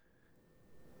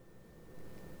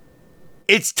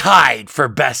 it's tied for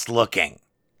best looking.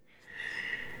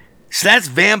 So that's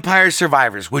Vampire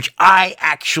Survivors, which I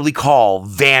actually call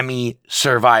Vammy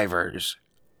Survivors.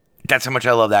 That's how much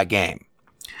I love that game.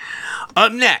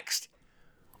 Up next.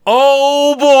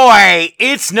 Oh boy,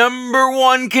 it's number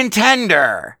one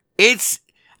contender. This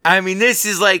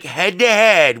is head to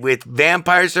head with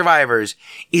Vampire Survivors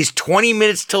is 20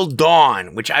 Minutes Till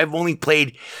Dawn, which I've only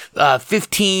played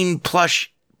 15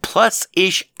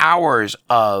 plus-ish hours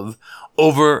of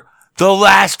over the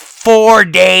last 4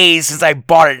 days since I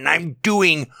bought it. And I'm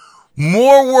doing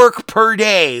more work per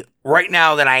day right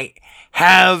now than I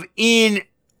have in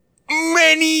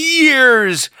many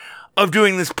years of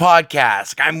doing this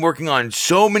podcast. I'm working on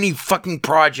so many fucking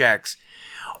projects,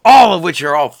 all of which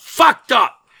are all fucked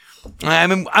up.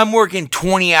 I'm working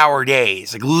 20-hour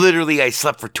days. Literally, I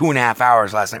slept for 2.5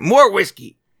 hours last night. More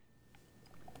whiskey.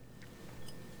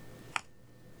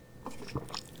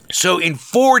 So in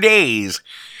 4 days,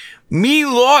 me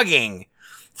logging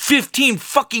 15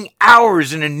 fucking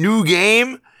hours in a new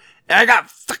game, and I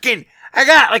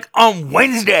got on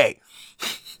Wednesday.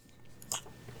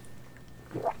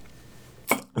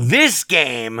 This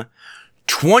game,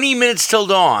 20 Minutes Till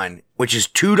Dawn, which is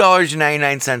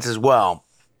 $2.99 as well,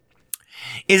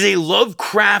 is a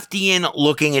Lovecraftian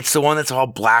looking, it's the one that's all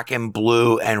black and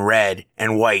blue and red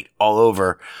and white all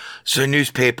over. So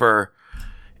newspaper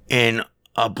in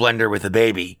a blender with a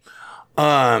baby.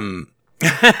 Oh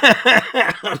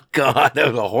God, that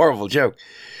was a horrible joke.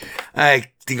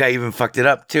 I think I even fucked it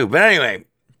up too. But anyway,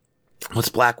 what's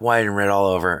black, white, and red all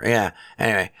over? Yeah.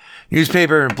 Anyway,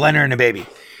 newspaper, blender, and a baby.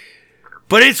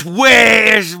 But it's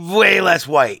way less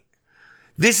white.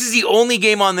 This is the only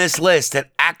game on this list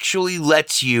that actually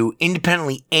lets you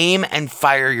independently aim and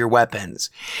fire your weapons.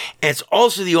 And it's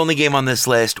also the only game on this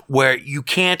list where you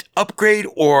can't upgrade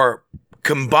or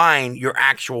combine your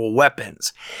actual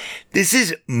weapons. This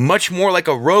is much more like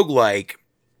a roguelike,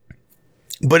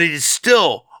 but it is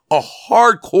still a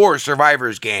hardcore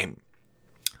Survivors game.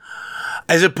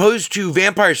 As opposed to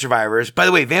Vampire Survivors. By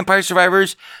the way, Vampire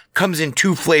Survivors comes in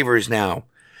 2 flavors now.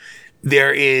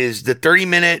 There is the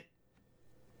 30-minute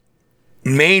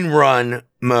main run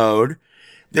mode.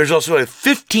 There's also a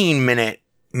 15-minute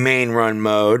main run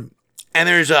mode. And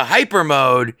there's a hyper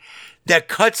mode that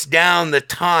cuts down the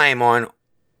time on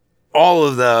all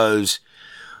of those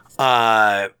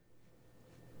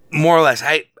more or less.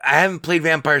 I haven't played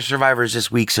Vampire Survivors this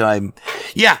week, so I'm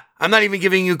not even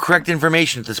giving you correct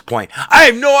information at this point. I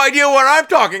have no idea what I'm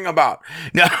talking about.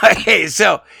 No, okay,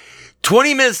 so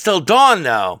 20 Minutes Till Dawn,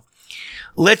 though,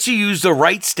 lets you use the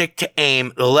right stick to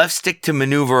aim, the left stick to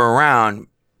maneuver around,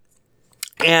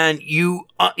 and you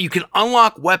can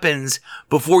unlock weapons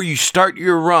before you start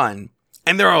your run.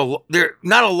 And there are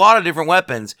not a lot of different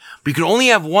weapons, but you can only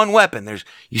have one weapon.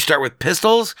 You start with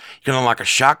pistols. You can unlock a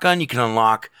shotgun. You can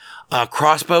unlock a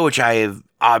crossbow, which I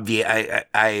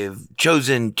have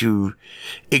chosen to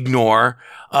ignore.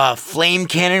 Flame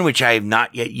cannon, which I have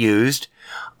not yet used.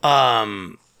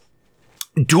 Dual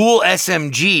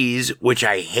SMGs, which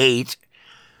I hate.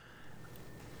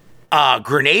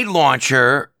 Grenade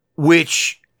launcher,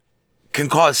 which can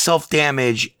cause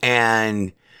self-damage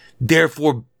and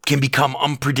therefore can become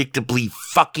unpredictably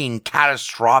fucking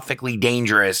catastrophically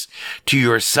dangerous to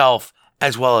yourself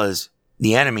as well as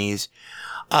the enemies.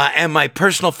 And my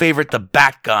personal favorite, the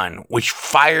bat gun, which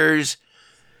fires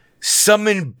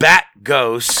summon bat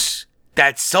ghosts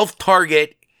that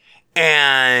self-target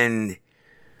and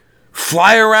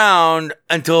fly around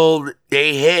until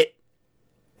they hit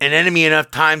an enemy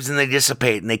enough times and they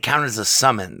dissipate, and they count as a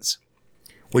summons,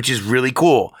 which is really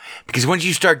cool. Because once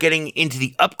you start getting into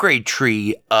the upgrade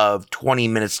tree of 20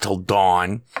 Minutes Till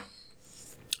Dawn,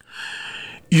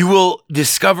 you will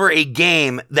discover a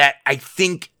game that I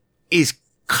think is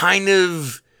kind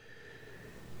of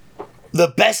the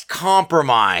best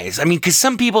compromise. I mean, because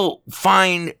some people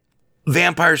find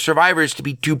Vampire Survivors to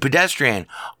be too pedestrian.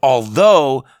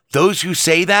 Although, those who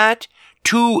say that,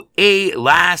 to a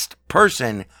last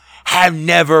person, have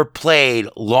never played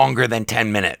longer than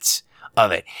 10 minutes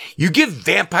of it. You give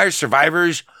Vampire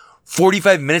Survivors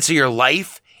 45 minutes of your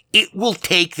life, it will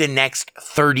take the next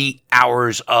 30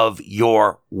 hours of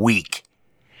your week.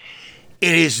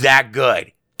 It is that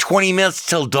good. 20 Minutes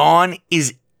Till Dawn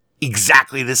is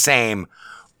exactly the same,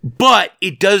 but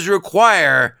it does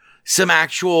require some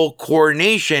actual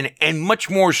coordination and much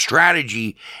more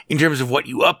strategy in terms of what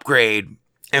you upgrade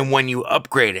and when you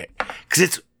upgrade it. Because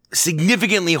it's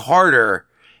significantly harder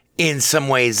in some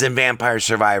ways than Vampire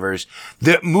Survivors.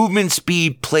 The movement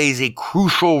speed plays a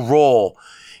crucial role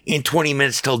in 20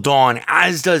 Minutes Till Dawn,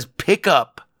 as does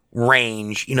pickup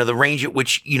range, the range at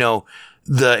which,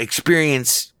 the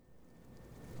experience,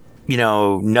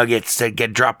 nuggets that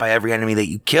get dropped by every enemy that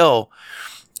you kill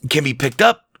can be picked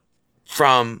up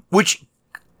from, which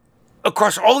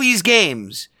across all these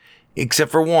games,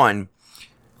 except for one,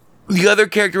 the other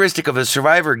characteristic of a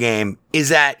Survivor game is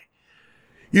that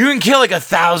you can kill like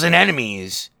 1,000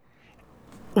 enemies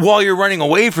while you're running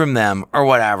away from them or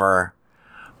whatever.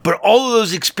 But all of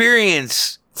those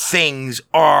experience things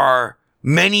are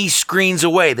many screens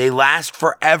away. They last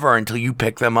forever until you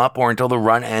pick them up or until the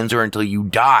run ends or until you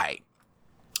die.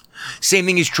 Same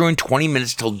thing is true in 20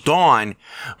 Minutes Till Dawn,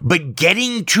 but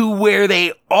getting to where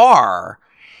they are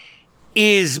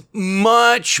is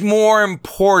much more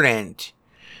important.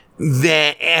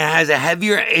 That it has a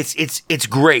heavier, it's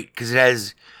great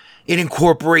because it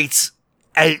incorporates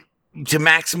to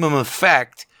maximum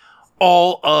effect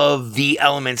all of the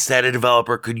elements that a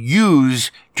developer could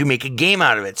use to make a game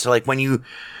out of it. So like when you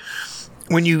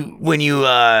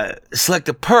select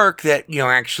a perk that,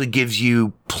 actually gives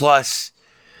you plus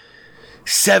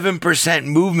 7%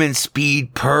 movement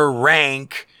speed per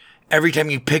rank every time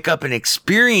you pick up an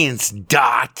experience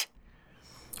dot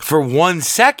for 1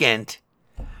 second,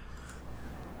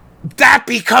 that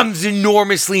becomes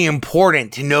enormously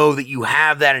important to know that you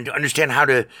have that and to understand how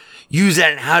to use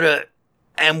that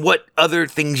and what other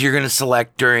things you're going to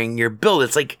select during your build.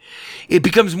 It's like, it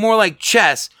becomes more like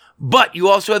chess, but you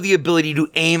also have the ability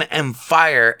to aim and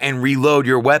fire and reload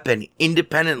your weapon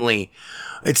independently.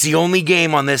 It's the only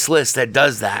game on this list that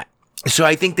does that. So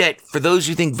I think that for those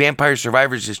who think Vampire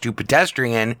Survivors is too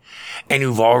pedestrian and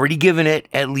who've already given it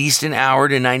at least an hour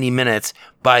to 90 minutes,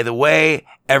 by the way,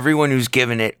 everyone who's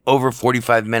given it over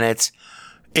 45 minutes,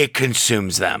 it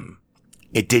consumes them.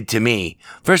 It did to me.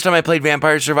 First time I played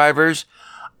Vampire Survivors,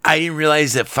 I didn't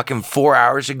realize that fucking 4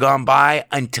 hours had gone by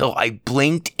until I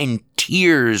blinked and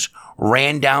tears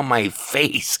ran down my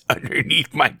face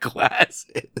underneath my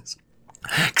glasses.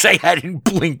 Because I hadn't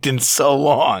blinked in so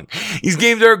long. These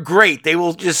games are great. They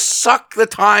will just suck the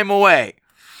time away.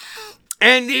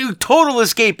 And total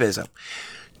escapism.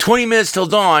 20 Minutes Till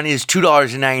Dawn is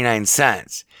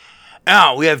 $2.99.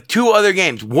 Now, we have two other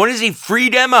games. One is a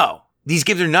free demo. These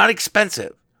games are not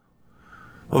expensive.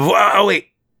 Oh, wait.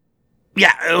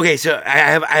 Yeah, okay, so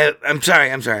I'm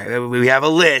sorry. We have a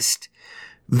list.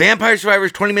 Vampire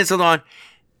Survivors, 20 Minutes Till Dawn.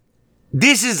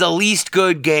 This is the least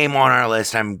good game on our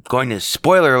list. I'm going to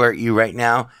spoiler alert you right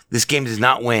now. This game does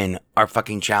not win our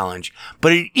fucking challenge,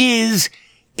 but it is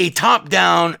a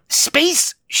top-down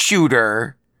space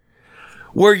shooter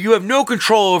where you have no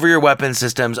control over your weapon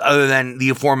systems other than the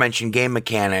aforementioned game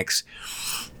mechanics.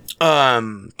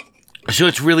 So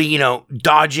it's really,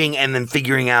 dodging and then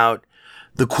figuring out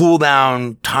the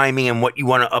cooldown timing and what you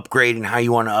want to upgrade and how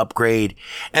you want to upgrade.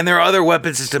 And there are other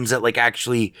weapon systems that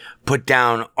actually put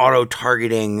down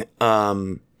auto-targeting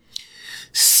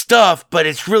stuff, but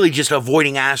it's really just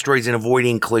avoiding asteroids and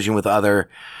avoiding collision with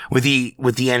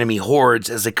the enemy hordes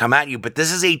as they come at you. But this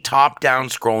is a top-down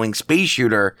scrolling space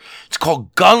shooter. It's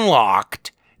called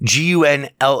Gunlocked,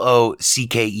 Gunlocked.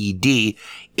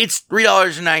 It's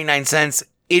 $3.99.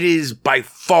 It is by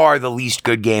far the least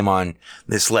good game on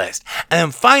this list. And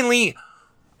then finally,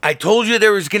 I told you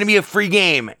there was going to be a free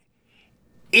game.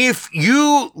 If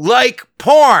you like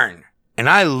porn, and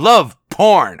I love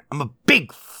porn, I'm a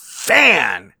big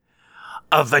fan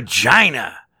of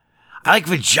vagina. I like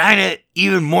vagina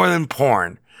even more than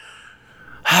porn.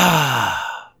 I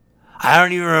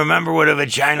don't even remember what a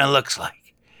vagina looks like.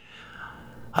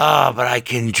 Oh, but I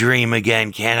can dream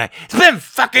again, can't I? It's been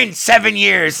fucking 7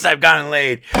 years since I've gotten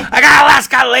laid. I last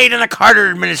got laid in the Carter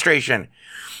administration.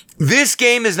 This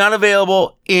game is not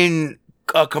available in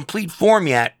a complete form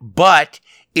yet, but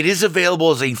it is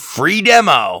available as a free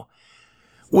demo,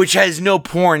 which has no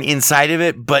porn inside of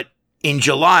it. But in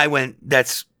July, when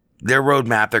that's their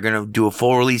roadmap, they're going to do a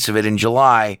full release of it in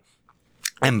July.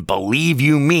 And believe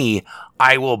you me,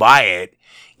 I will buy it.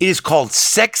 It is called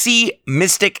Sexy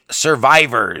Mystic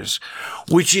Survivors,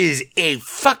 which is a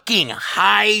fucking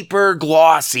hyper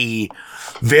glossy,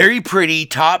 very pretty,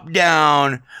 top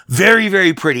down, very,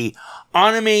 very pretty,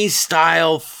 anime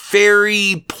style,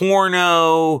 fairy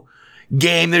porno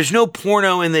game. There's no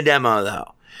porno in the demo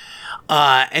though.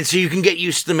 And so you can get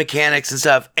used to the mechanics and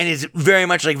stuff. And it's very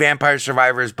much like Vampire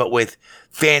Survivors, but with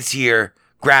fancier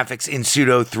graphics in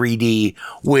pseudo 3D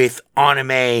with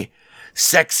anime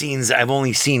sex scenes. I've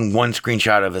only seen one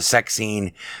screenshot of a sex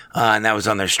scene, and that was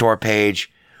on their store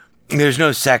page. There's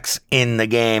no sex in the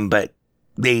game, but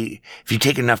if you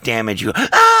take enough damage, you go,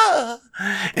 ah!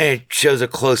 And it shows a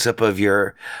close-up of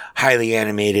your highly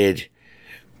animated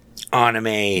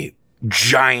anime,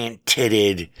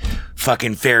 giant-titted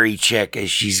fucking fairy chick as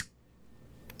she's,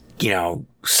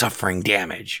 suffering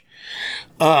damage.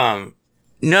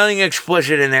 Nothing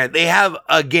explicit in there. They have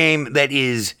a game that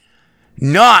is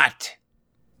not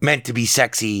meant to be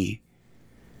sexy,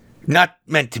 not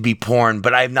meant to be porn,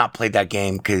 but I have not played that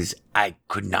game because I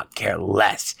could not care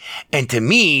less. And to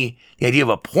me, the idea of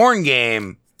a porn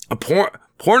game,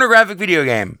 pornographic video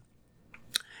game,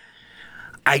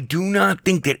 I do not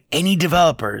think that any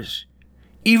developers,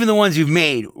 even the ones you've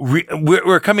made,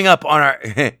 we're coming up on our,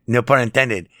 no pun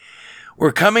intended,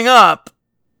 we're coming up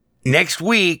next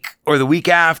week or the week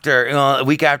after, the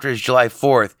week after is July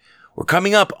 4th. We're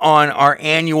coming up on our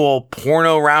annual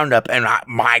porno roundup, and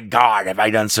my God, have I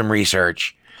done some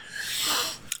research.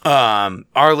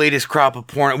 Our latest crop of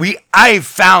porn. I've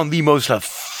found the most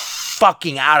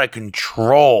fucking out of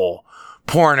control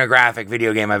pornographic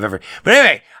video game I've ever. But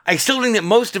anyway, I still think that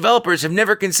most developers have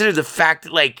never considered the fact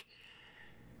that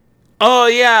oh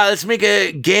yeah, let's make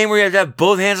a game where you have to have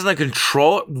both hands on the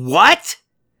controller. What?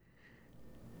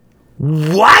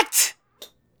 What?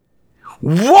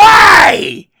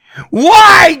 Why?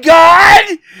 Why,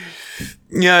 God?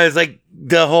 It's like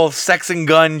the whole Sex and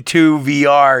Gun 2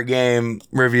 VR game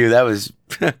review. That was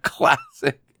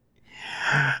classic.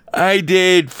 I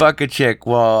did fuck a chick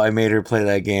while I made her play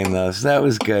that game, though, so that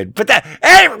was good. But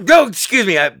excuse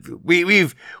me.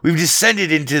 We've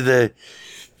descended into the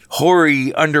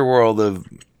hoary underworld of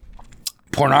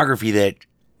pornography that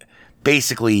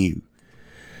basically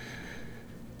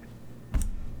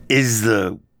is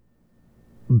the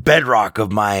bedrock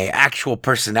of my actual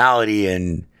personality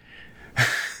and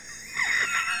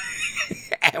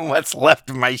and what's left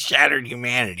of my shattered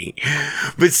humanity.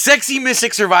 But Sexy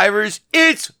Mystic Survivors,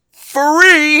 it's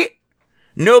free.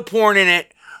 No porn in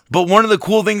it. But one of the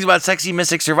cool things about Sexy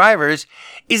Mystic Survivors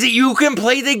is that you can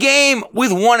play the game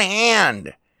with one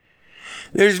hand.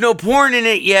 There's no porn in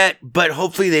it yet, but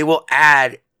hopefully they will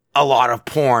add a lot of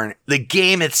porn. The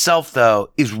game itself, though,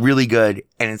 is really good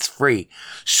and it's free.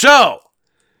 So,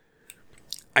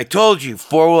 I told you,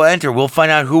 4 will enter. We'll find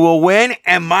out who will win.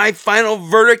 And my final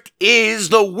verdict is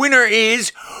the winner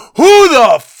is who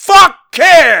the fuck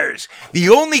cares? The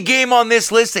only game on this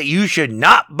list that you should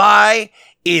not buy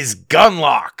is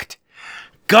Gunlocked.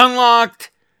 Gunlocked,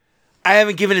 I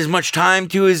haven't given as much time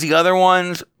to as the other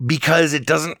ones because it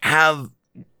doesn't have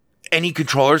any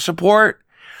controller support.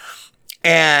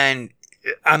 And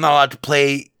I'm not allowed to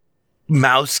play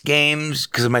mouse games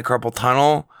because of my carpal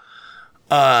tunnel.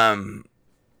 And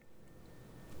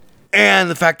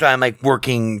the fact that I'm like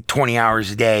working 20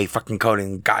 hours a day, fucking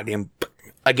coding goddamn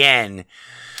again.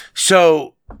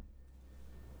 So,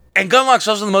 and Gunlock's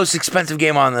also the most expensive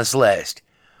game on this list.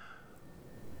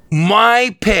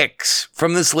 My picks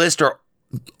from this list are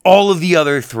all of the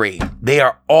other three. They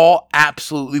are all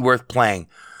absolutely worth playing.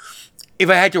 If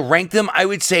I had to rank them, I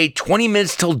would say 20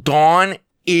 Minutes Till Dawn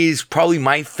is probably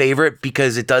my favorite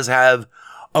because it does have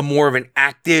a more of an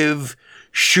active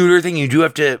shooter thing. You do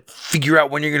have to figure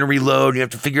out when you're going to reload. You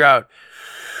have to figure out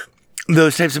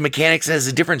those types of mechanics. It has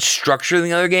a different structure than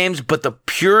the other games, but the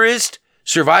purest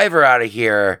survivor out of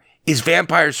here is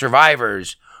Vampire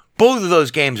Survivors. Both of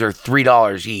those games are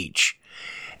 $3 each.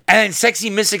 And then Sexy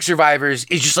Mystic Survivors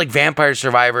is just like Vampire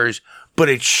Survivors, but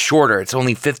it's shorter. It's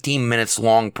only 15 minutes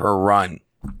long per run.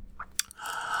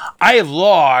 I have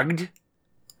logged,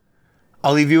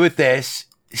 I'll leave you with this,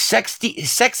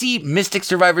 Sexy Mystic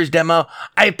Survivors demo.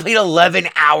 I played 11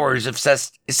 hours of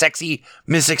Sexy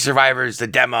Mystic Survivors, the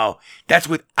demo. That's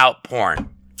without porn.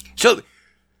 So,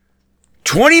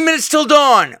 20 Minutes Till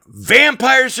Dawn,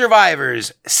 Vampire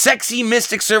Survivors, Sexy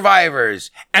Mystic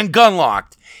Survivors, and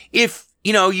Gunlocked. If,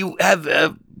 you have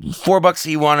 $4 that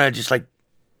you want to just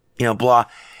blah.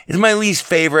 It's my least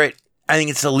favorite. I think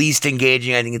it's the least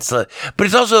engaging. But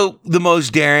it's also the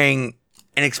most daring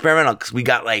and experimental because we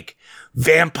got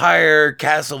vampire,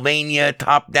 Castlevania,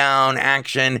 top-down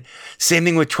action. Same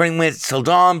thing with 20 Minutes Till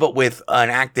Dawn, but with an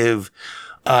active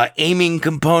aiming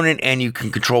component, and you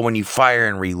can control when you fire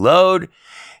and reload.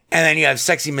 And then you have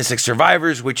Sexy Mystic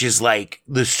Survivors, which is like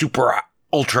the super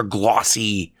ultra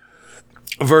glossy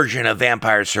version of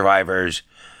Vampire Survivors.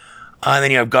 And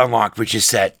then you have Gunlocked, which is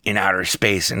set in outer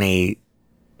space in a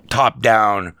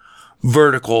top-down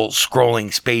vertical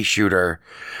scrolling space shooter.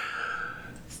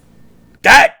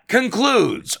 That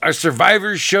concludes our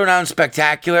Survivors Showdown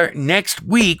Spectacular. Next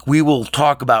week, we will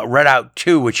talk about Redout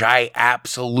 2, which I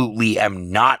absolutely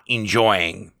am not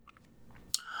enjoying.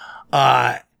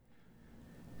 And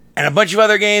a bunch of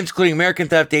other games, including American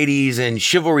Theft 80s and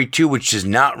Chivalry 2, which does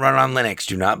not run on Linux.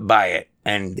 Do not buy it.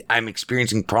 And I'm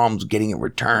experiencing problems getting it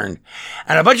returned.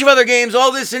 And a bunch of other games,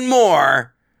 all this and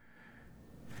more.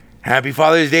 Happy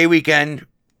Father's Day weekend.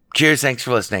 Cheers, thanks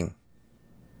for listening.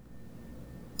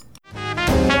 4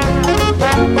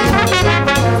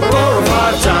 or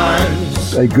 5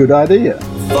 times. A good idea.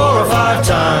 4 or 5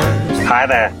 times. Hi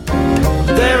there.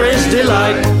 There is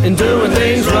delight in doing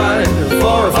things right.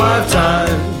 4 or 5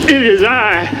 times. It is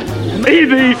I,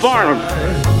 E.B. Farnham.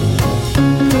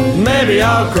 Maybe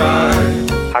I'll cry.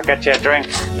 I'll get you a drink.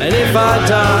 And if I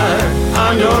die,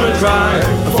 I'm gonna cry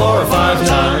 4 or 5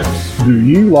 times. Do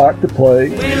you like to play?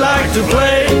 We like to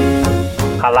play.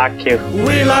 I like you.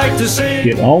 We like to sing.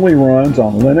 It only runs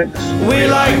on Linux. We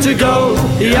like to go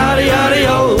yada yada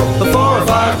yo 4 or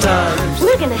 5 times.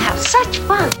 We're gonna have such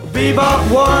fun. Bebop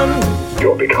 1.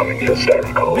 You're becoming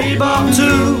hysterical. Bebop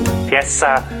 2. Yes,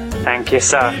 sir. Thank you,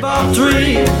 sir. Bebop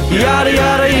 3. Yada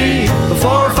yada e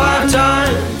 4 or 5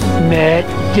 times. Matt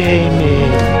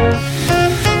Damon.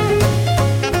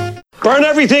 Burn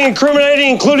everything incriminating,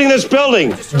 including this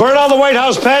building. Burn all the White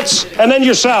House pets, and then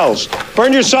yourselves.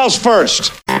 Burn yourselves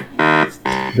first.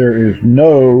 There is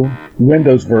no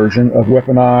Windows version of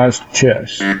weaponized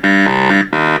chess.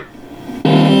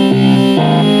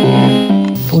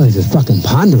 Boy, this is fucking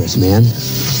ponderous, man.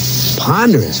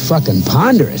 Ponderous, fucking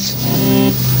ponderous.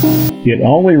 It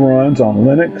only runs on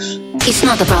Linux. It's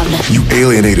not a problem. You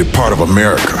alienated part of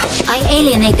America. I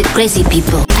alienated crazy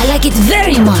people. I like it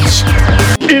very much.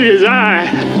 It is I,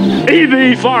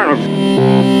 E.B. Farnham.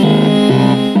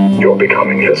 You're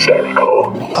becoming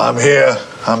hysterical. I'm here,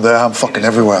 I'm there, I'm fucking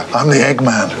everywhere. I'm the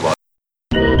Eggman.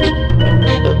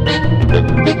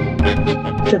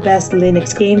 The Best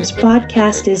Linux Games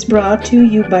podcast is brought to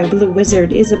you by Blue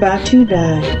Wizard is About to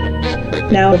Die.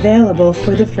 Now available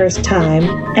for the first time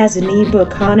as an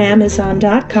ebook on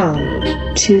Amazon.com.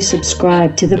 To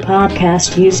subscribe to the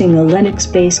podcast using a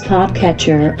Linux-based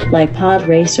podcatcher like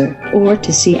Podracer, or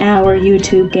to see our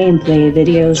YouTube gameplay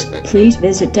videos, please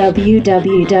visit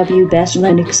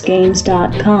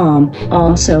www.bestlinuxgames.com.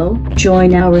 Also,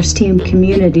 join our Steam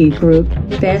community group,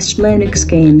 Best Linux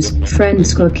Games,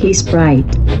 Friends Cookie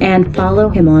Sprite, and follow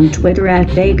him on Twitter at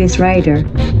VegasWriter.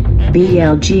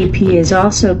 BLGP is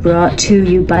also brought to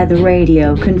you by the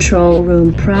Radio Control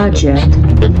Room Project.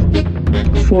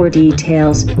 For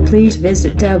details, please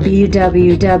visit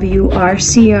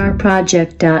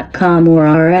www.rcrproject.com or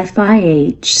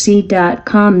rfihc.com.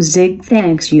 Zig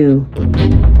thanks you.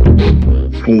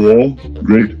 For all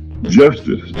great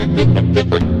justice.